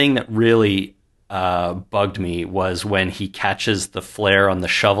then the thing that really bugged me was when he catches the flare on the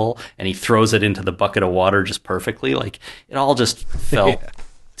shovel and he throws it into the bucket of water just perfectly. Like, it all just felt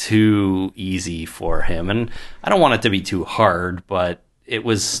too easy for him. And I don't want it to be too hard, but it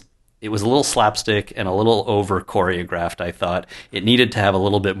was a little slapstick and a little over choreographed. I thought it needed to have a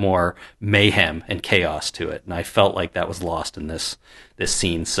little bit more mayhem and chaos to it, and I felt like that was lost in this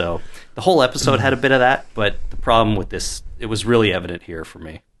scene. So the whole episode had a bit of that, but the problem with this, it was really evident here for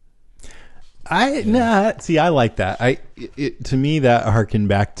me. I like that. To me, that harkened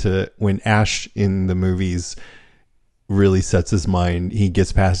back to when Ash in the movies really sets his mind. He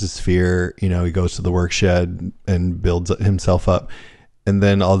gets past his fear. He goes to the work shed and builds himself up. And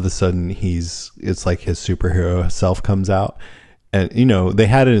then all of a sudden it's like his superhero self comes out. And, they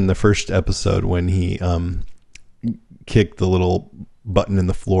had it in the first episode when he kicked the little button in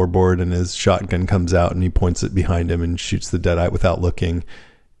the floorboard and his shotgun comes out and he points it behind him and shoots the Deadite without looking,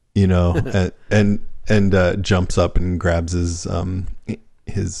 and jumps up and grabs his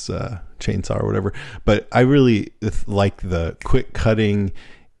chainsaw or whatever. But I really like the quick cutting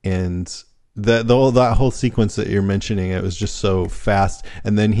and that whole sequence that you're mentioning. It was just so fast,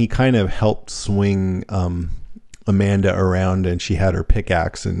 and then he kind of helped swing Amanda around, and she had her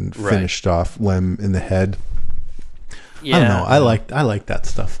pickaxe and finished off Lem in the head. Yeah, I don't know. I like that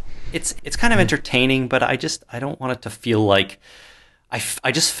stuff. It's kind of entertaining, but I don't want it to feel like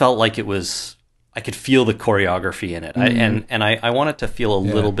I just felt like it was. I could feel the choreography in it. I want it to feel a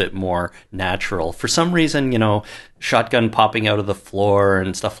little bit more natural. For some reason, shotgun popping out of the floor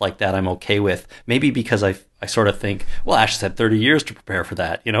and stuff like that, I'm okay with. Maybe because I sort of think, well, Ash has had 30 years to prepare for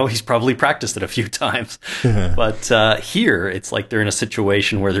that. He's probably practiced it a few times. But here, it's like they're in a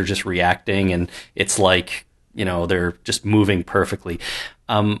situation where they're just reacting, and it's like, they're just moving perfectly.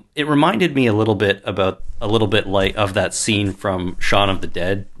 It reminded me a little bit like of that scene from Shaun of the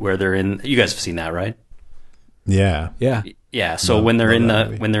Dead where they're in. You guys have seen that, right? Yeah. So when they're in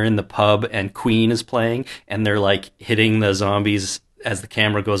the pub and Queen is playing and they're like hitting the zombies as the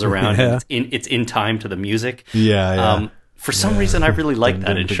camera goes around, and it's in time to the music. Yeah. For some reason, I really like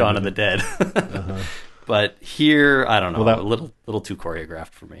that in Shaun of the Dead. But here, I don't know, Well, a little too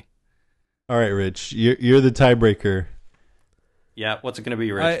choreographed for me. All right, Rich, you're the tiebreaker. Yeah, what's it going to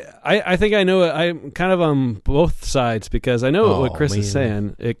be, Rich? I think I know it. I'm kind of on both sides because I know what Chris is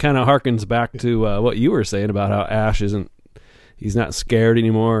saying. It kind of harkens back to what you were saying about how Ash he's not scared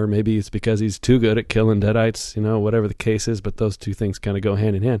anymore. Or maybe it's because he's too good at killing Deadites, whatever the case is. But those two things kind of go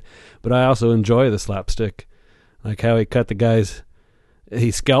hand in hand. But I also enjoy the slapstick, like how he cut the guy's.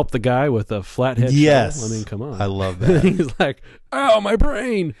 He scalped the guy with a flathead. Yes, shovel. I mean, come on. I love that. He's like, "Oh, my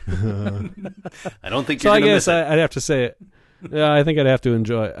brain." I don't think so. You're I gonna guess miss it. I'd have to say it. Yeah, I think I'd have to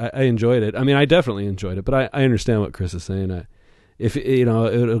enjoy. I enjoyed it. I mean, I definitely enjoyed it. But I understand what Chris is saying. If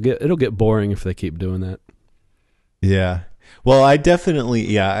it'll get boring if they keep doing that. Yeah. Well, I definitely.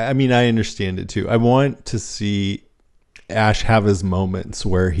 Yeah. I mean, I understand it too. I want to see Ash have his moments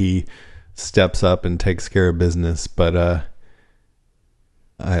where he steps up and takes care of business, but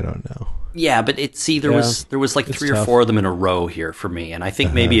I don't know. Yeah, but there was like 3 or 4 of them in a row here for me, and I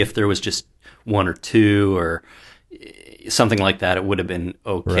think maybe if there was just 1 or 2 or something like that, it would have been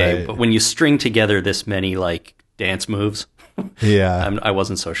okay. Right. But when you string together this many like dance moves, Yeah. I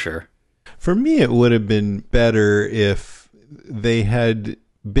wasn't so sure. For me, it would have been better if they had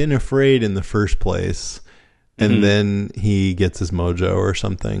been afraid in the first place, and then he gets his mojo or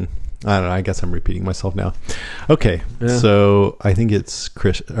something. I don't know. I guess I'm repeating myself now. Okay, so I think it's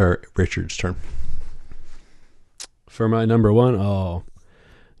Chris or Richard's turn. For my number one, oh,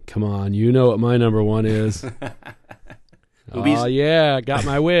 come on. You know what my number one is. Boobies? Oh, yeah. Got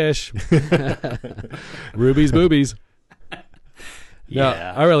my wish. Ruby's boobies. Yeah.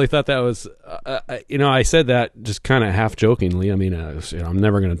 No, I really thought that was, I said that just kind of half jokingly. I mean, I'm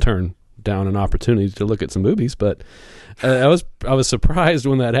never going to turn down an opportunity to look at some boobies, but I was surprised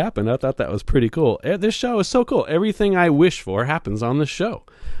when that happened. I thought that was pretty cool. This show is so cool. Everything I wish for happens on this show.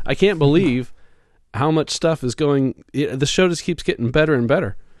 I can't believe how much stuff is going. The show just keeps getting better and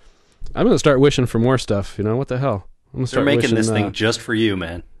better. I'm going to start wishing for more stuff. What the hell? I'm gonna They're start making wishing, this thing just for you,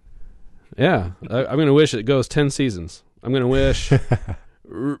 man. Yeah, I'm going to wish it goes 10 seasons. I'm going to wish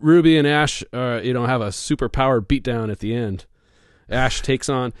Ruby and Ash, have a super powered beatdown at the end. How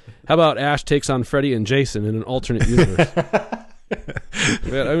about Ash takes on Freddy and Jason in an alternate universe? I'm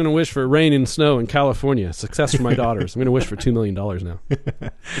going to wish for rain and snow in California. Success for my daughters. I'm going to wish for $2 million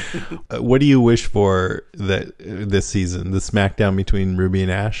now. What do you wish for this season? The smackdown between Ruby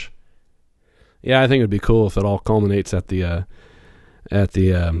and Ash? Yeah, I think it would be cool if it all culminates at the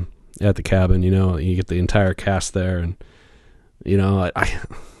cabin. You get the entire cast there, and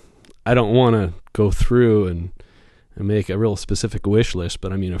I don't want to go through and make a real specific wish list,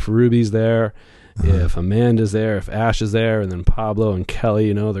 but I mean, if Ruby's there, if Amanda's there, if Ash is there, and then Pablo and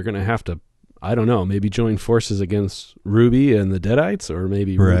Kelly, they're going to have to, I don't know, maybe join forces against Ruby and the Deadites, or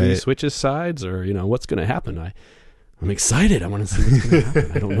maybe Ruby switches sides, or, what's going to happen. I'm excited. I want to see what's going to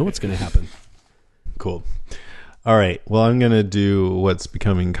happen. I don't know what's going to happen. Cool. All right. Well, I'm going to do what's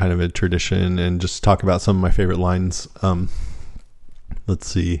becoming kind of a tradition and just talk about some of my favorite lines. Let's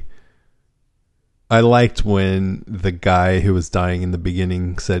see. I liked when the guy who was dying in the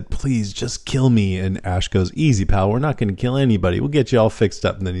beginning said, "Please just kill me." And Ash goes, "Easy, pal. We're not going to kill anybody. We'll get you all fixed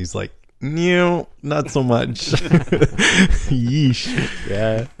up." And then he's like, "No, not so much." Yeesh.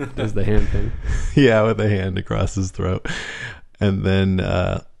 Yeah. Does the hand thing. Yeah, with a hand across his throat. And then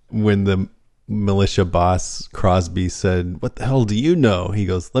when the militia boss Crosby said, "What the hell do you know?" He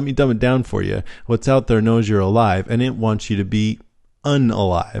goes, "Let me dumb it down for you. What's out there knows you're alive, and it wants you to be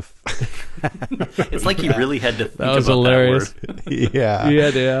unalive." It's like he really had to think That was about hilarious. that word. Yeah.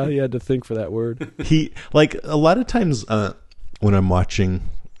 You had to think for that word. He, like, a lot of times when I'm watching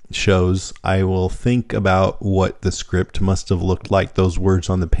shows, I will think about what the script must have looked like, those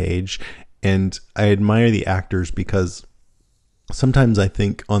words on the page, and I admire the actors because sometimes I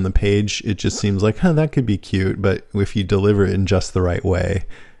think on the page it just seems like, that could be cute, but if you deliver it in just the right way,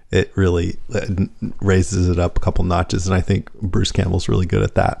 it really raises it up a couple notches, and I think Bruce Campbell's really good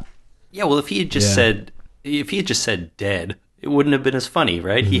at that. Yeah, well, if he had just said dead, it wouldn't have been as funny,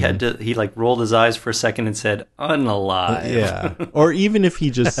 right? Mm-hmm. He rolled his eyes for a second and said unalive. Yeah. Or even if he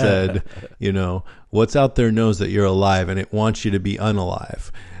just said, what's out there knows that you're alive and it wants you to be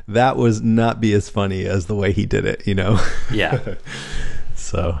unalive. That was not be as funny as the way he did it, Yeah.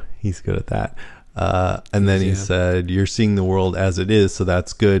 So he's good at that. And then he said, "You're seeing the world as it is, so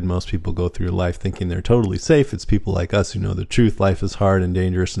that's good. Most people go through life thinking they're totally safe. It's people like us who know the truth. Life is hard and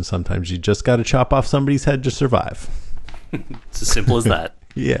dangerous, and sometimes you just got to chop off somebody's head to survive." It's as simple as that.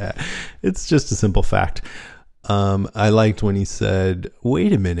 Yeah, it's just a simple fact. I liked when he said,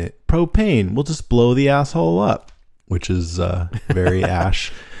 "Wait a minute, propane, we'll just blow the asshole up," which is very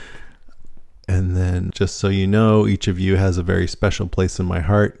Ash. And then, just so you know, each of you has a very special place in my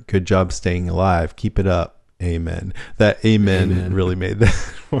heart. Good job staying alive. Keep it up. Amen. That amen. Really made that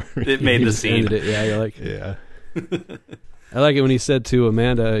for me. It made the scene. Yeah, you're like, Yeah. I like it when he said to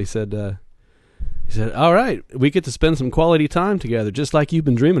Amanda, he said, all right, we get to spend some quality time together, just like you've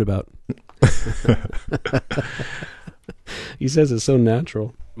been dreaming about. He says it's so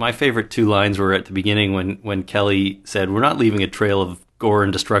natural. My favorite two lines were at the beginning when Kelly said, "We're not leaving a trail of gore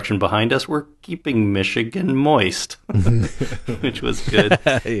and destruction behind us. We're keeping Michigan moist," which was good.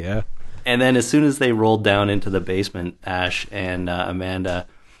 Yeah. And then as soon as they rolled down into the basement, Ash and Amanda,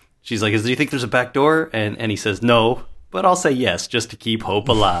 she's like, "Do you think there's a back door?" And he says, "No, but I'll say yes just to keep hope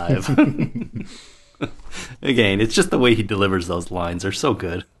alive." Again, it's just the way he delivers those lines. They're so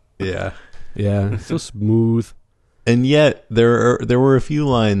good. Yeah. Yeah, so smooth. And yet there were a few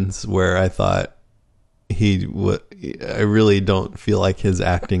lines where I thought I really don't feel like his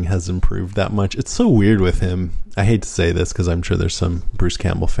acting has improved that much. It's so weird with him. I hate to say this because I'm sure there's some Bruce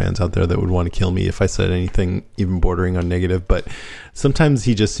Campbell fans out there that would want to kill me if I said anything even bordering on negative, but sometimes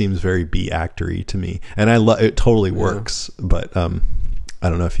he just seems very B-actory to me. And it totally works, but I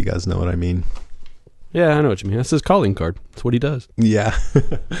don't know if you guys know what I mean. Yeah, I know what you mean. That's his calling card. That's what he does. Yeah.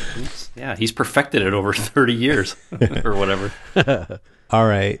 He's perfected it over 30 years or whatever. All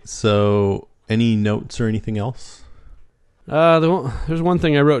right. So any notes or anything else? There's one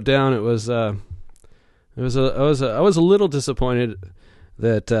thing I wrote down. I was a little disappointed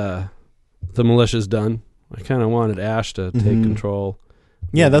that the militia's done. I kind of wanted Ash to take control.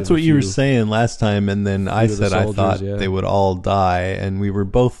 Yeah, that's what you were saying last time, and then I said I thought they would all die, and we were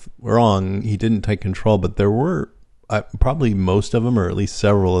both wrong. He didn't take control, but there were probably most of them, or at least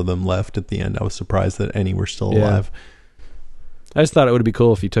several of them, left at the end. I was surprised that any were still alive. I just thought it would be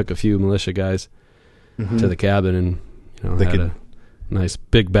cool if he took a few militia guys to the cabin and had a nice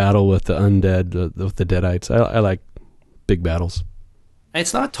big battle with the undead, with the Deadites. I like big battles.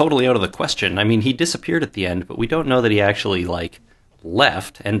 It's not totally out of the question. I mean, he disappeared at the end, but we don't know that he actually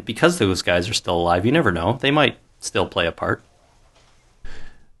left, and because those guys are still alive, you never know. They might still play a part.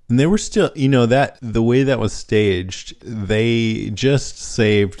 And they were still, that the way that was staged, they just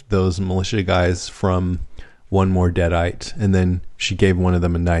saved those militia guys from one more Deadite, and then she gave one of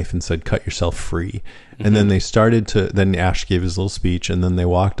them a knife and said, "Cut yourself free." And then they started then Ash gave his little speech, and then they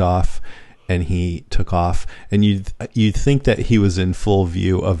walked off, and he took off, and you'd think that he was in full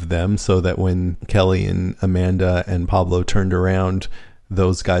view of them, so that when Kelly and Amanda and Pablo turned around,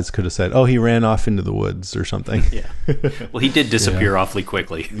 those guys could have said, "Oh, he ran off into the woods" or something. Yeah. Well, he did disappear awfully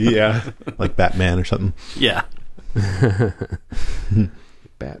quickly. Yeah. Like Batman or something. Yeah.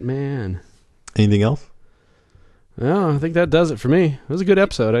 Batman. Anything else? No, I think that does it for me. It was a good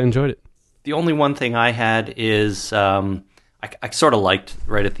episode. I enjoyed it. The only one thing I had is I sort of liked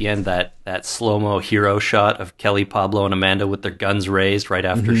right at the end that slow-mo hero shot of Kelly, Pablo, and Amanda with their guns raised right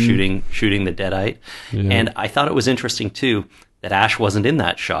after shooting the Deadite. Yeah. And I thought it was interesting, too, that Ash wasn't in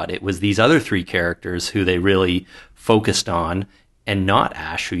that shot. It was these other three characters who they really focused on, and not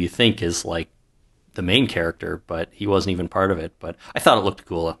Ash, who you think is the main character, but he wasn't even part of it. But I thought it looked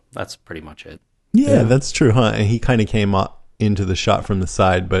cool. That's pretty much it. Yeah, that's true, huh? And he kind of came into the shot from the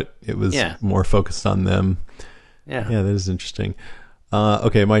side, but it was more focused on them. Yeah, that is interesting.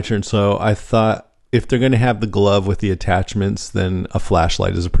 Okay, my turn. So I thought if they're going to have the glove with the attachments, then a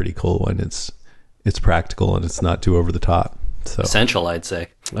flashlight is a pretty cool one. It's practical and it's not too over the top. So essential, I'd say.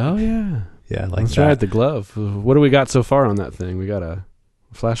 Oh yeah, yeah. Let's try the glove. What do we got so far on that thing? We got a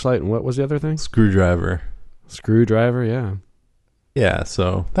flashlight, and what was the other thing? Screwdriver. Yeah. Yeah.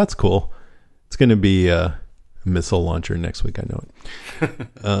 So that's cool. It's going to be a missile launcher next week. I know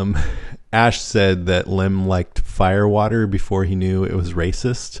it. Ash said that Lem liked firewater before he knew it was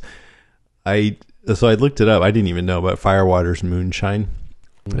racist. So I looked it up. I didn't even know about firewater's moonshine.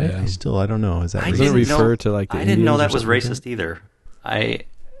 Yeah. I don't know. Is that does it refer to the I didn't know that was racist either. I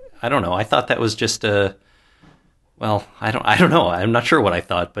don't know. I thought that was just I don't know. I'm not sure what I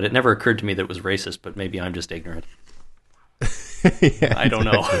thought, but it never occurred to me that it was racist, but maybe I'm just ignorant. Yeah, I don't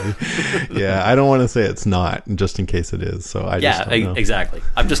know. Yeah, I don't want to say it's not, just in case it is. So just don't know. Exactly.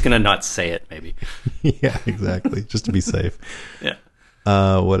 I'm just going to not say it, maybe. Yeah, exactly. Just to be safe. Yeah.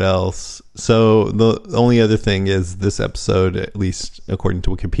 What else? So the only other thing is this episode, at least according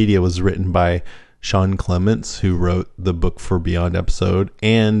to Wikipedia, was written by Sean Clements, who wrote the Book for Beyond episode,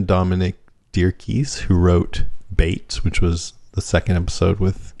 and Dominic Dierkes, who wrote Bait, which was the second episode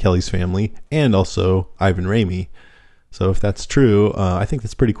with Kelly's family, and also Ivan Raimi. So if that's true, I think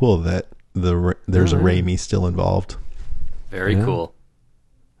that's pretty cool that there's a Raimi still involved. Very cool.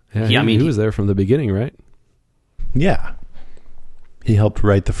 Yeah, he was there from the beginning, right? Yeah. He helped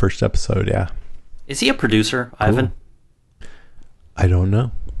write the first episode, yeah. Is he a producer, Ivan? I don't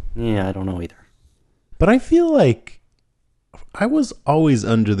know. Yeah, I don't know either. But I feel like I was always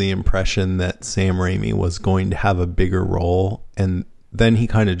under the impression that Sam Raimi was going to have a bigger role, and then he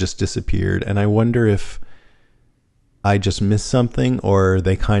kind of just disappeared. And I wonder if I just missed something, or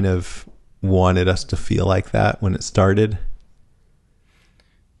they kind of wanted us to feel like that when it started.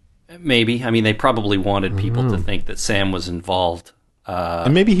 Maybe. I mean, they probably wanted people to think that Sam was involved.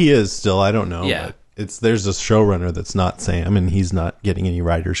 And maybe he is still. I don't know. Yeah. But there's a showrunner that's not Sam, and he's not getting any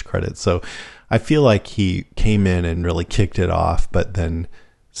writer's credit. So I feel like he came in and really kicked it off, but then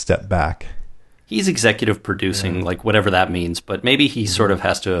stepped back. He's executive producing, like whatever that means, but maybe he sort of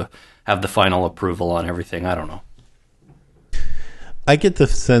has to have the final approval on everything. I don't know. I get the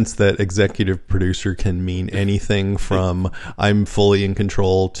sense that executive producer can mean anything from I'm fully in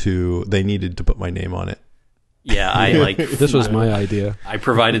control to they needed to put my name on it. Yeah, I like... This was my idea. I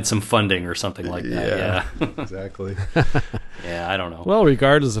provided some funding or something like that, yeah. Exactly. Yeah, I don't know. Well,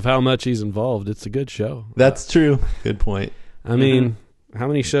 regardless of how much he's involved, it's a good show. That's true. Good point. I mean, how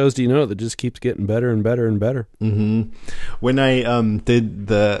many shows do you know that just keeps getting better and better and better? Mm-hmm. When I did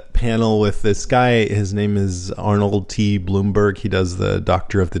the panel with this guy, his name is Arnold T. Bloomberg. He does the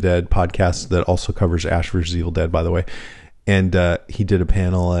Doctor of the Dead podcast that also covers Ash vs. Evil Dead, by the way. And he did a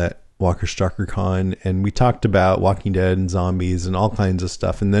panel at Walker Stalker Con, and we talked about Walking Dead and zombies and all kinds of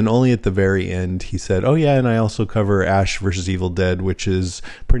stuff. And then only at the very end, he said, "Oh yeah, and I also cover Ash vs. Evil Dead, which is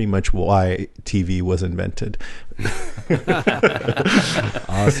pretty much why TV was invented."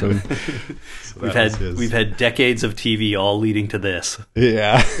 Awesome. So we've had decades of TV all leading to this.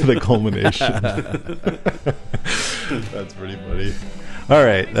 Yeah, the culmination. That's pretty funny. All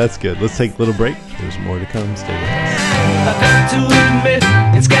right, that's good. Let's take a little break. There's more to come. Stay with us. I've got to admit,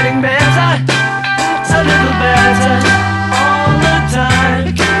 it's getting better, a little better, all the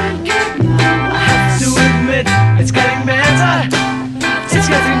time. I have to admit, it's getting better, it's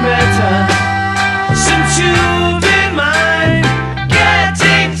getting better, since you've been mine.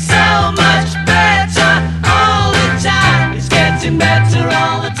 Getting so much better all the time, it's getting better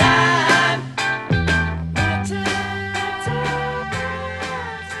all the time.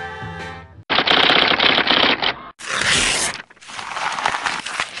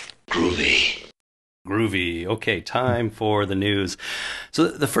 Groovy. Okay, time for the news. So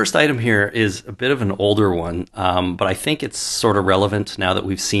the first item here is a bit of an older one, but I think it's sort of relevant now that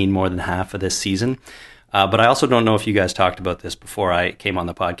we've seen more than half of this season. But I also don't know if you guys talked about this before I came on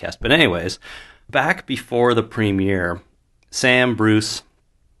the podcast. But anyways, back before the premiere, Sam, Bruce,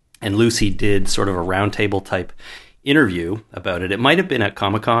 and Lucy did sort of a roundtable type interview about it. It might have been at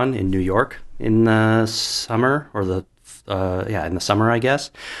Comic-Con in New York in the summer, or in the summer, I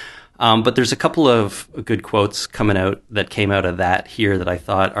guess. But there's a couple of good quotes came out of that here that I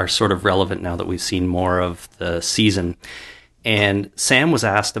thought are sort of relevant now that we've seen more of the season. And Sam was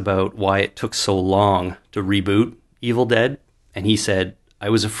asked about why it took so long to reboot Evil Dead. And he said,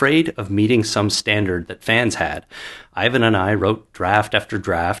 "I was afraid of meeting some standard that fans had. Ivan and I wrote draft after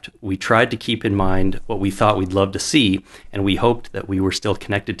draft. We tried to keep in mind what we thought we'd love to see, and we hoped that we were still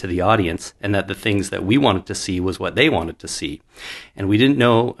connected to the audience and that the things that we wanted to see was what they wanted to see. And we didn't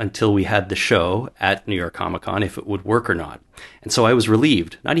know until we had the show at New York Comic Con if it would work or not. And so I was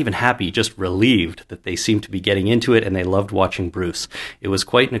relieved, not even happy, just relieved that they seemed to be getting into it and they loved watching Bruce. It was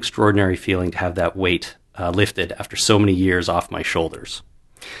quite an extraordinary feeling to have that weight lifted after so many years off my shoulders."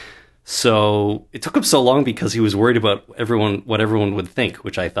 So it took him so long because he was worried about what everyone would think,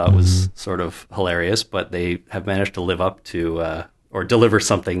 which I thought was sort of hilarious, but they have managed to live up to or deliver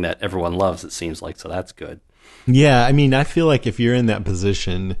something that everyone loves, it seems like, so that's good. Yeah, I mean, I feel like if you're in that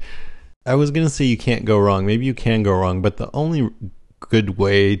position, I was going to say you can't go wrong. Maybe you can go wrong, but the only good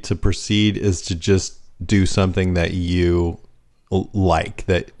way to proceed is to just do something that you like,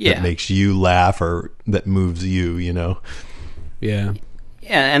 that makes you laugh or that moves you, you know? Yeah.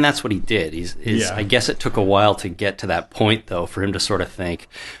 Yeah, and that's what he did. I guess it took a while to get to that point, though, for him to sort of think,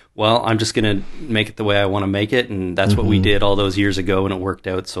 well, I'm just going to make it the way I want to make it, and that's what we did all those years ago, and it worked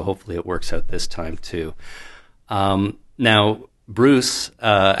out, so hopefully it works out this time, too. Now, Bruce,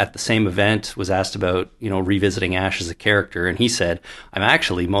 at the same event, was asked about, revisiting Ash as a character, and he said, "I'm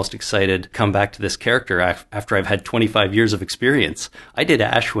actually most excited to come back to this character after I've had 25 years of experience. I did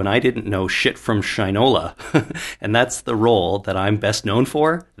Ash when I didn't know shit from Shinola, and that's the role that I'm best known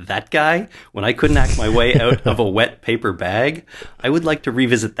for, that guy, when I couldn't act my way out of a wet paper bag. I would like to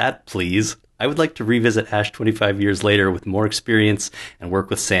revisit that, please. I would like to revisit Ash 25 years later with more experience and work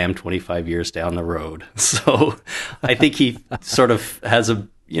with Sam 25 years down the road." So I think he sort of has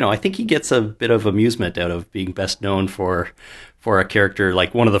I think he gets a bit of amusement out of being best known for for a character,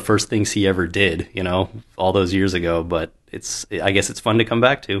 like one of the first things he ever did, all those years ago. But I guess it's fun to come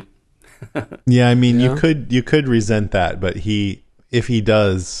back to. Yeah, I mean, you could resent that, but if he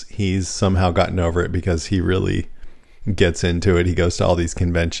does, he's somehow gotten over it because he really gets into it. He goes to all these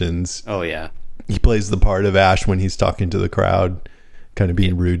conventions. Oh yeah, he plays the part of Ash when he's talking to the crowd, kind of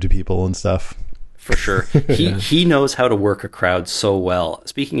being rude to people and stuff. For sure. He knows how to work a crowd so well.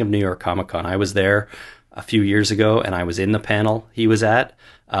 Speaking of New York Comic Con, I was there a few years ago, and I was in the panel he was at.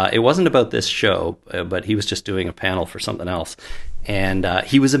 It wasn't about this show, but he was just doing a panel for something else. And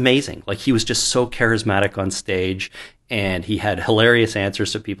he was amazing. Like, he was just so charismatic on stage, and he had hilarious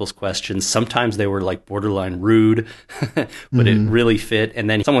answers to people's questions. Sometimes they were like borderline rude, but it really fit. And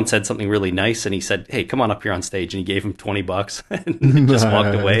then someone said something really nice, and he said, "Hey, come on up here on stage." And he gave him $20 and just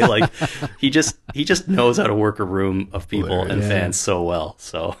walked away. Like, he just knows how to work a room of people and fans so well.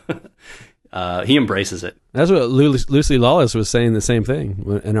 So he embraces it. That's what Lucy Lawless was saying, the same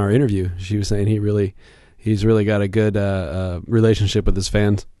thing in our interview. She was saying he's really got a good relationship with his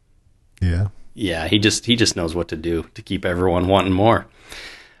fans. Yeah. Yeah, he just knows what to do to keep everyone wanting more.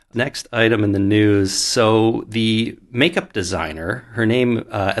 Next item in the news. So the makeup designer, her name,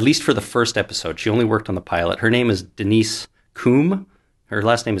 at least for the first episode, she only worked on the pilot. Her name is Denise Coombe. Her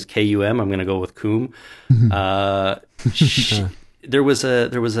last name is K-U-M. I'm going to go with Coombe. There was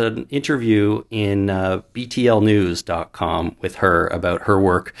an interview in BTLnews.com with her about her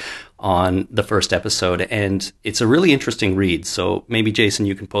work on the first episode, and it's a really interesting read. So maybe, Jason,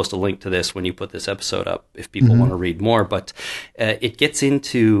 you can post a link to this when you put this episode up if people want to read more. But it gets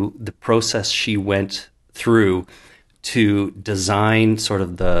into the process she went through to design sort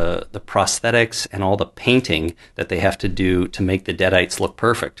of the prosthetics and all the painting that they have to do to make the Deadites look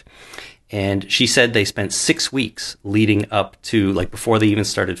perfect. And she said they spent 6 weeks leading up to, like, before they even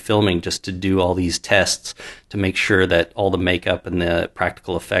started filming, just to do all these tests to make sure that all the makeup and the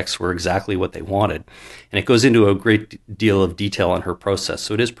practical effects were exactly what they wanted. And it goes into a great deal of detail on her process,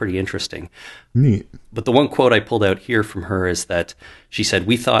 so it is pretty interesting. Neat. But the one quote I pulled out here from her is that she said,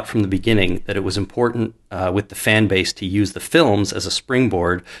 "We thought from the beginning that it was important with the fan base to use the films as a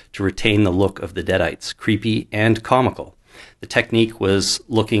springboard to retain the look of the Deadites, creepy and comical. The technique was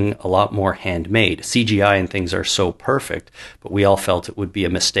looking a lot more handmade. CGI and things are so perfect, but we all felt it would be a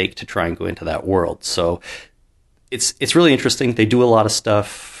mistake to try and go into that world." So it's really interesting. They do a lot of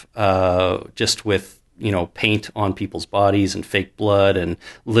stuff just with, paint on people's bodies and fake blood and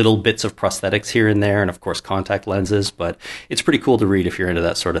little bits of prosthetics here and there, and of course contact lenses. But it's pretty cool to read if you're into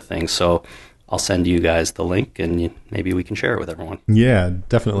that sort of thing. So I'll send you guys the link, and maybe we can share it with everyone. Yeah,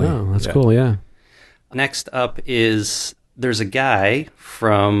 definitely. Oh, that's cool. Yeah. Next up is, there's a guy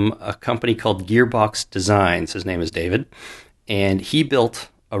from a company called Gearbox Designs. His name is David, and he built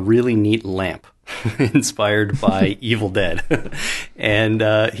a really neat lamp inspired by Evil Dead. And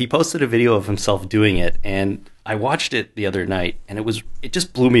he posted a video of himself doing it, and I watched it the other night, and it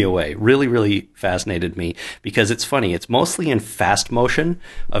just blew me away. Really, really fascinated me, because it's funny. It's mostly in fast motion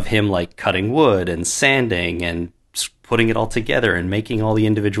of him, like, cutting wood and sanding and putting it all together and making all the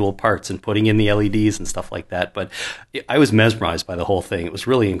individual parts and putting in the LEDs and stuff like that. But I was mesmerized by the whole thing. It was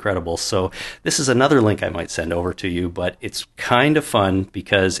really incredible. So this is another link I might send over to you, but it's kind of fun,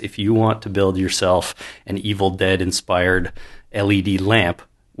 because if you want to build yourself an Evil Dead inspired LED lamp,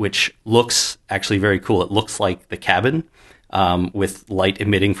 which looks actually very cool. It looks like the cabin with light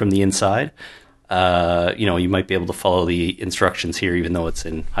emitting from the inside. You might be able to follow the instructions here, even though it's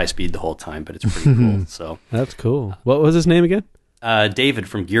in high speed the whole time, but it's pretty cool. So That's cool. What was his name again? David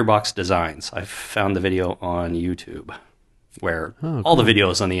from Gearbox Designs. I found the video on YouTube, where all the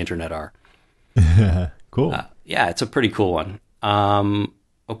videos on the internet are. Cool. Yeah, it's a pretty cool one.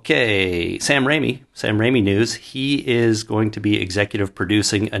 Okay, Sam Raimi news. He is going to be executive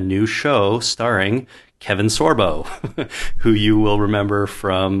producing a new show starring Kevin Sorbo, who you will remember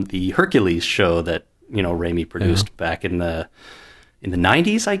from the Hercules show that, Raimi produced back in the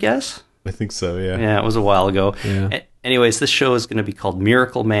 90s, I guess. I think so, yeah. Yeah, it was a while ago. Yeah. Anyways, this show is going to be called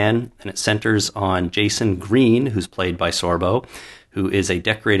Miracle Man, and it centers on Jason Green, who's played by Sorbo, who is a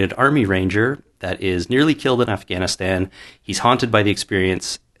decorated Army Ranger that is nearly killed in Afghanistan. He's haunted by the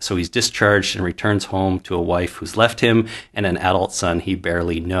experience, so he's discharged and returns home to a wife who's left him and an adult son he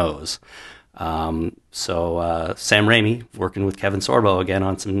barely knows. So Sam Raimi working with Kevin Sorbo again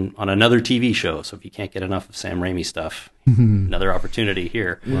on another TV show. So if you can't get enough of Sam Raimi stuff, another opportunity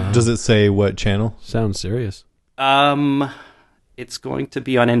here. Wow. Does it say what channel? Sounds serious. It's going to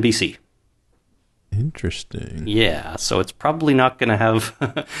be on NBC. Interesting. Yeah, so it's probably not going to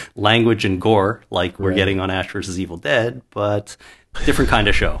have language and gore like we're getting on Ash vs. Evil Dead, but Different kind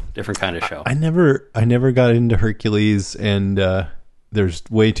of show. I never got into Hercules, and there's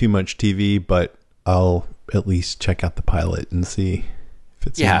way too much TV, but I'll at least check out the pilot and see if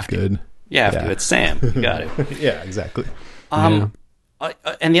it seems good. You have to. It's Sam. You got it. Yeah, exactly. And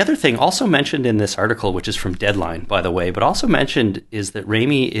the other thing also mentioned in this article, which is from Deadline, by the way, but also mentioned is that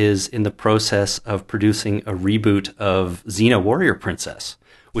Raimi is in the process of producing a reboot of Xena Warrior Princess,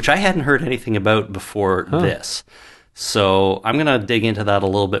 which I hadn't heard anything about before this. So I'm going to dig into that a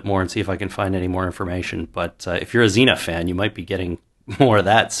little bit more and see if I can find any more information. But if you're a Xena fan, you might be getting more of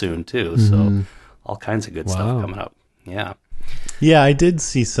that soon, too. So all kinds of good stuff coming up. Yeah. Yeah, I did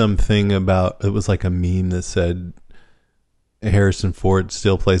see something about, it was like a meme that said Harrison Ford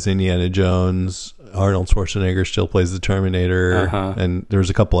still plays Indiana Jones, Arnold Schwarzenegger still plays the Terminator, and there's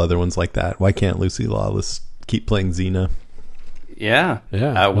a couple other ones like that. Why can't Lucy Lawless keep playing Xena? Yeah.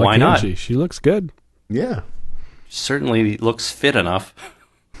 Why not? She looks good. Yeah. Certainly looks fit enough.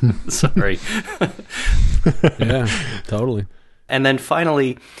 Sorry. Yeah, totally. And then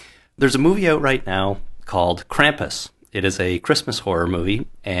finally, there's a movie out right now called Krampus. It is a Christmas horror movie,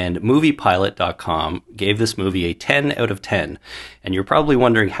 and MoviePilot.com gave this movie a 10 out of 10. And you're probably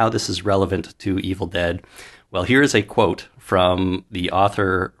wondering how this is relevant to Evil Dead. Well, here is a quote from the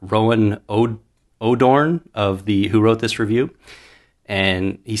author Rowan O'Dorn who wrote this review.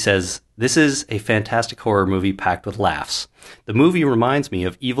 And he says, "This is a fantastic horror movie packed with laughs. The movie reminds me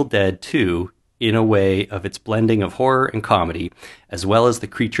of Evil Dead 2 in a way of its blending of horror and comedy, as well as the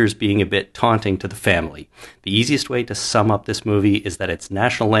creatures being a bit taunting to the family. The easiest way to sum up this movie is that it's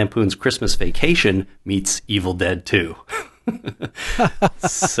National Lampoon's Christmas Vacation meets Evil Dead 2.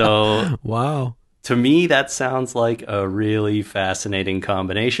 So, wow. To me, that sounds like a really fascinating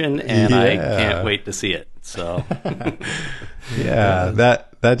combination, and I can't wait to see it. So,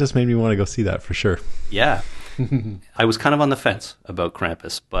 that just made me want to go see that for sure. Yeah, I was kind of on the fence about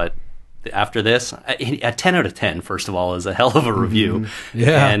Krampus, but after this, a 10 out of 10, first of all, is a hell of a review.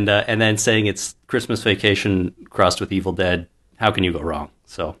 Yeah, and then saying it's Christmas Vacation crossed with Evil Dead, how can you go wrong?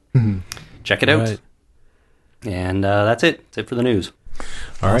 So, check it out. Right. And that's it. That's it for the news.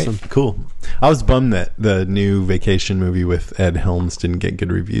 All right, cool. I was bummed that the new Vacation movie with Ed Helms didn't get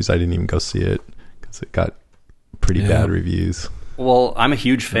good reviews. I didn't even go see it because it got pretty bad reviews. Well, I'm a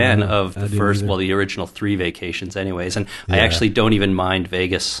huge fan of the original 3 Vacations anyways, and I actually don't even mind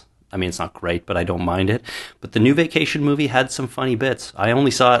Vegas. I mean, it's not great, but I don't mind it. But the new Vacation movie had some funny bits. I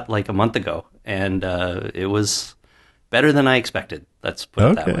only saw it like a month ago, and it was better than I expected. Let's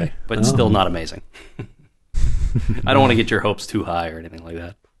put it that way. But still not amazing. I don't want to get your hopes too high or anything like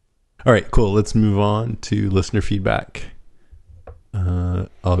that. All right, cool. Let's move on to listener feedback. I'll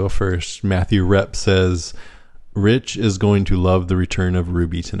go first. Matthew Rep says, Rich is going to love the return of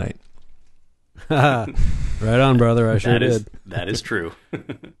Ruby tonight. Right on, brother. I sure did. That is true.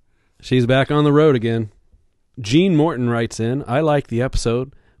 She's back on the road again. Gene Morton writes in, I liked the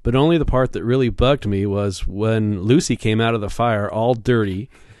episode, but only the part that really bugged me was when Lucy came out of the fire all dirty,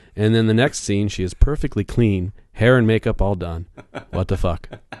 and then the next scene she is perfectly clean, hair and makeup all done. What the fuck?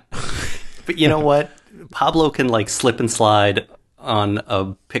 But you know what? Pablo can like slip and slide on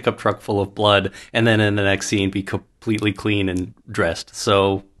a pickup truck full of blood, and then in the next scene be completely clean and dressed.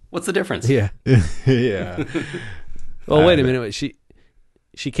 So what's the difference? Yeah. Yeah. Well, wait a minute.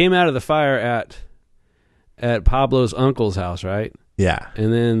 She came out of the fire at Pablo's uncle's house, right? Yeah.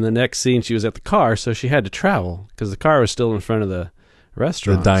 And then the next scene she was at the car, so she had to travel because the car was still in front of the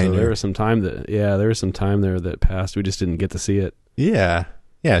restaurant. The diner. So there was some time there that passed. We just didn't get to see it. Yeah.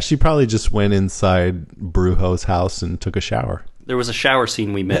 Yeah, she probably just went inside Brujo's house and took a shower. There was a shower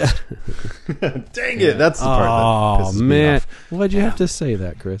scene we missed. Dang it, that's the part that pisses me off. Why'd you have to say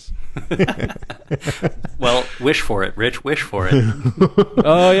that, Chris? Well, wish for it, Rich. Wish for it.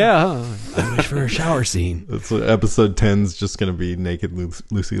 Oh, yeah. I wish for a shower scene. That's what episode 10's just going to be naked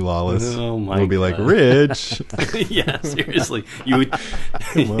Lucy Lawless. Oh, my We'll be God. like, Rich. Yeah, seriously.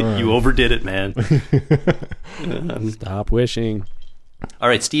 You overdid it, man. Stop wishing. All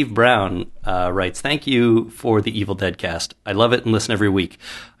right, Steve Brown writes, thank you for the Evil Dead cast. I love it and listen every week.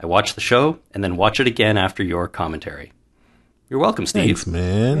 I watch the show and then watch it again after your commentary. You're welcome, Steve. Thanks,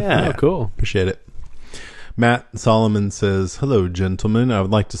 man. Yeah. Oh, cool. Appreciate it. Matt Solomon says, hello, gentlemen. I would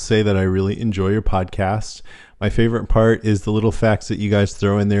like to say that I really enjoy your podcast. My favorite part is the little facts that you guys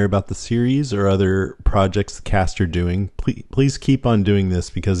throw in there about the series or other projects the cast are doing. Please keep on doing this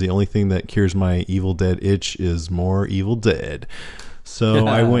because the only thing that cures my Evil Dead itch is more Evil Dead. So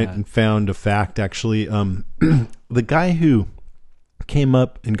I went and found a fact, actually. The guy who came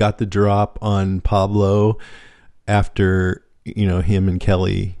up and got the drop on Pablo after, him and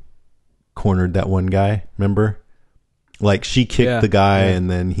Kelly cornered that one guy, remember? Like she kicked the guy, and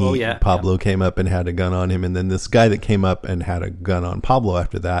then Pablo came up and had a gun on him, and then this guy that came up and had a gun on Pablo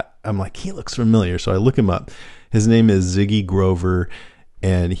after that, I'm like, he looks familiar, so I look him up. His name is Ziggy Grover,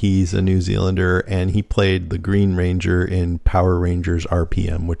 and he's a New Zealander, and he played the Green Ranger in Power Rangers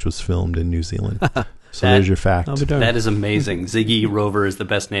RPM, which was filmed in New Zealand. So there's your fact. That is amazing. Ziggy Rover is the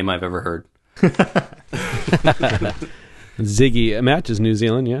best name I've ever heard. Ziggy matches New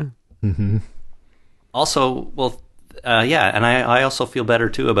Zealand, yeah. Mm-hmm. Also, and I also feel better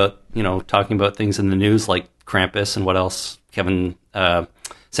too about talking about things in the news like Krampus and what else Sam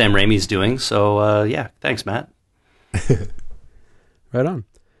Raimi's doing. So thanks, Matt. Right on.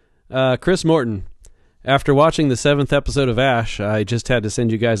 Chris Morton, after watching the 7th episode of Ash, I just had to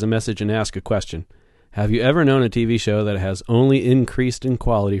send you guys a message and ask a question. Have you ever known a TV show that has only increased in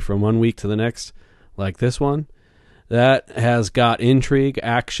quality from one week to the next, like this one? That has got intrigue,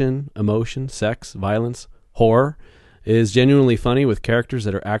 action, emotion, sex, violence, horror, is genuinely funny with characters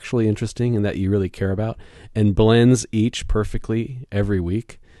that are actually interesting and that you really care about, and blends each perfectly every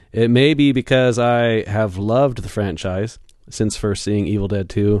week. It may be because I have loved the franchise since first seeing Evil Dead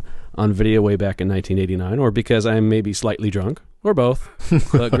 2 on video way back in 1989, or because I'm maybe slightly drunk, or both.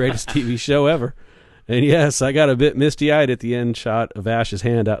 The greatest TV show ever. And yes, I got a bit misty-eyed at the end shot of Ash's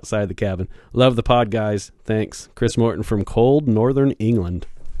hand outside the cabin. Love the pod, guys. Thanks. Chris Morton from cold northern England.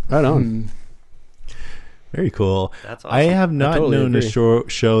 Right on. Very cool. That's awesome. I have not known a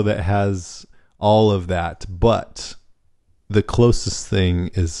show that has all of that, but the closest thing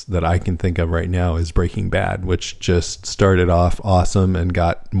is that I can think of right now is Breaking Bad, which just started off awesome and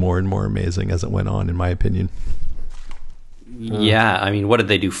got more and more amazing as it went on, in my opinion. Yeah, I mean, what did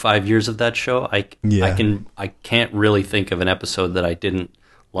they do? 5 years of that show? I can't really think of an episode that I didn't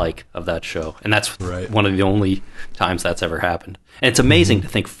like of that show, and that's one of the only times that's ever happened. And it's amazing to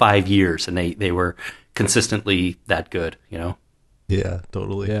think 5 years and they were consistently that good, Yeah,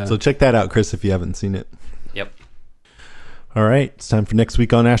 totally. Yeah. So check that out, Chris, if you haven't seen it. Yep. All right, it's time for next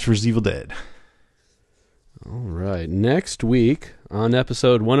week on Ash vs. Evil Dead. All right, next week on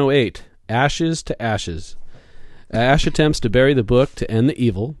episode 108, Ashes to Ashes. Ash attempts to bury the book to end the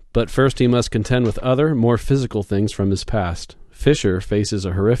evil, but first he must contend with other, more physical things from his past. Fisher faces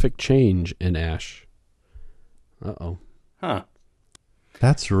a horrific change in Ash. Uh-oh. Huh.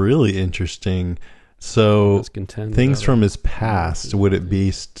 That's really interesting. So, things from his past, would it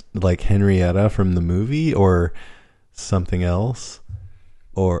be like Henrietta from the movie or something else?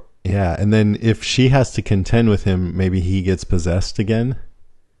 Or, yeah, and then if she has to contend with him, maybe he gets possessed again?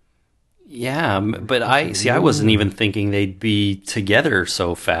 Yeah, but I wasn't even thinking they'd be together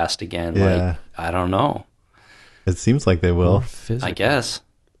so fast again. Yeah. Like, I don't know. It seems like they will. I guess.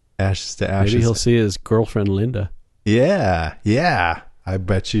 Ashes to Ashes. Maybe he'll see his girlfriend Linda. Yeah. I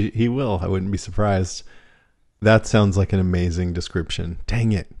bet you he will. I wouldn't be surprised. That sounds like an amazing description.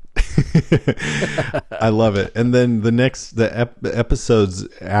 Dang it. I love it. And then the episodes,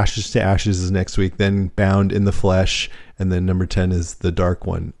 Ashes to Ashes is next week, then Bound in the Flesh, and then number 10 is The Dark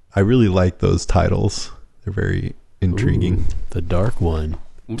One. I really like those titles. They're very intriguing. Ooh, The Dark One.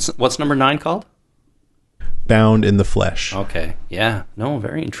 What's number 9 called? Bound in the Flesh. Okay. Yeah. No,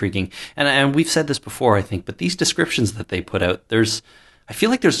 very intriguing. And we've said this before, I think, but these descriptions that they put out, I feel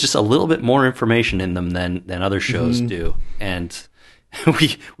like there's just a little bit more information in them than other shows do. And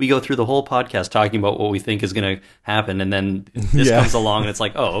we go through the whole podcast talking about what we think is going to happen, and then this comes along and it's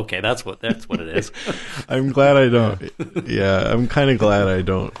like, oh, okay, that's what it is. I'm glad I don't. Yeah, I'm kind of glad I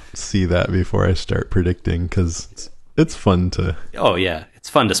don't see that before I start predicting, because it's fun to. Oh yeah, it's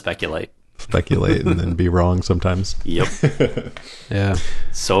fun to speculate and then be wrong sometimes. Yep. Yeah.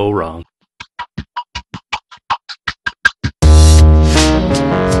 So wrong.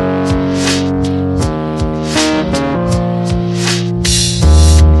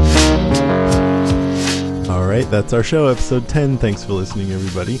 All right, that's our show, episode 10. Thanks for listening,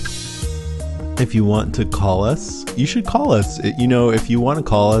 everybody. If you want to call us, you should call us. If you want to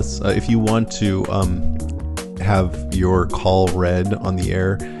call us, if you want to have your call read on the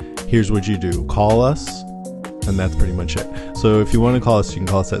air, here's what you do. Call us, and that's pretty much it. So if you want to call us, you can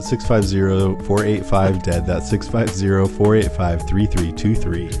call us at 650-485-DEAD. That's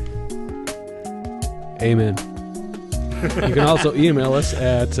 650-485-3323. Amen. You can also email us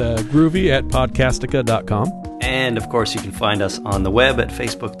at groovy@podcastica.com. And, of course, you can find us on the web at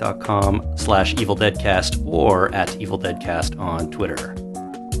facebook.com/EvilDeadcast or at EvilDeadcast on Twitter.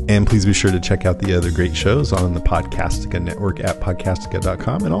 And please be sure to check out the other great shows on the Podcastica network at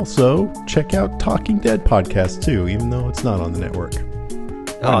podcastica.com. And also check out Talking Dead podcast, too, even though it's not on the network.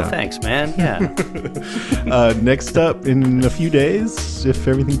 Oh, thanks, man. Yeah. Next up, in a few days, if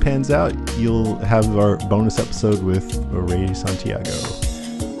everything pans out, you'll have our bonus episode with Ray Santiago.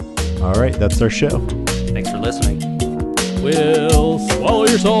 All right, that's our show. Thanks for listening. Will swallow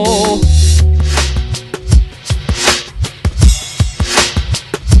your soul.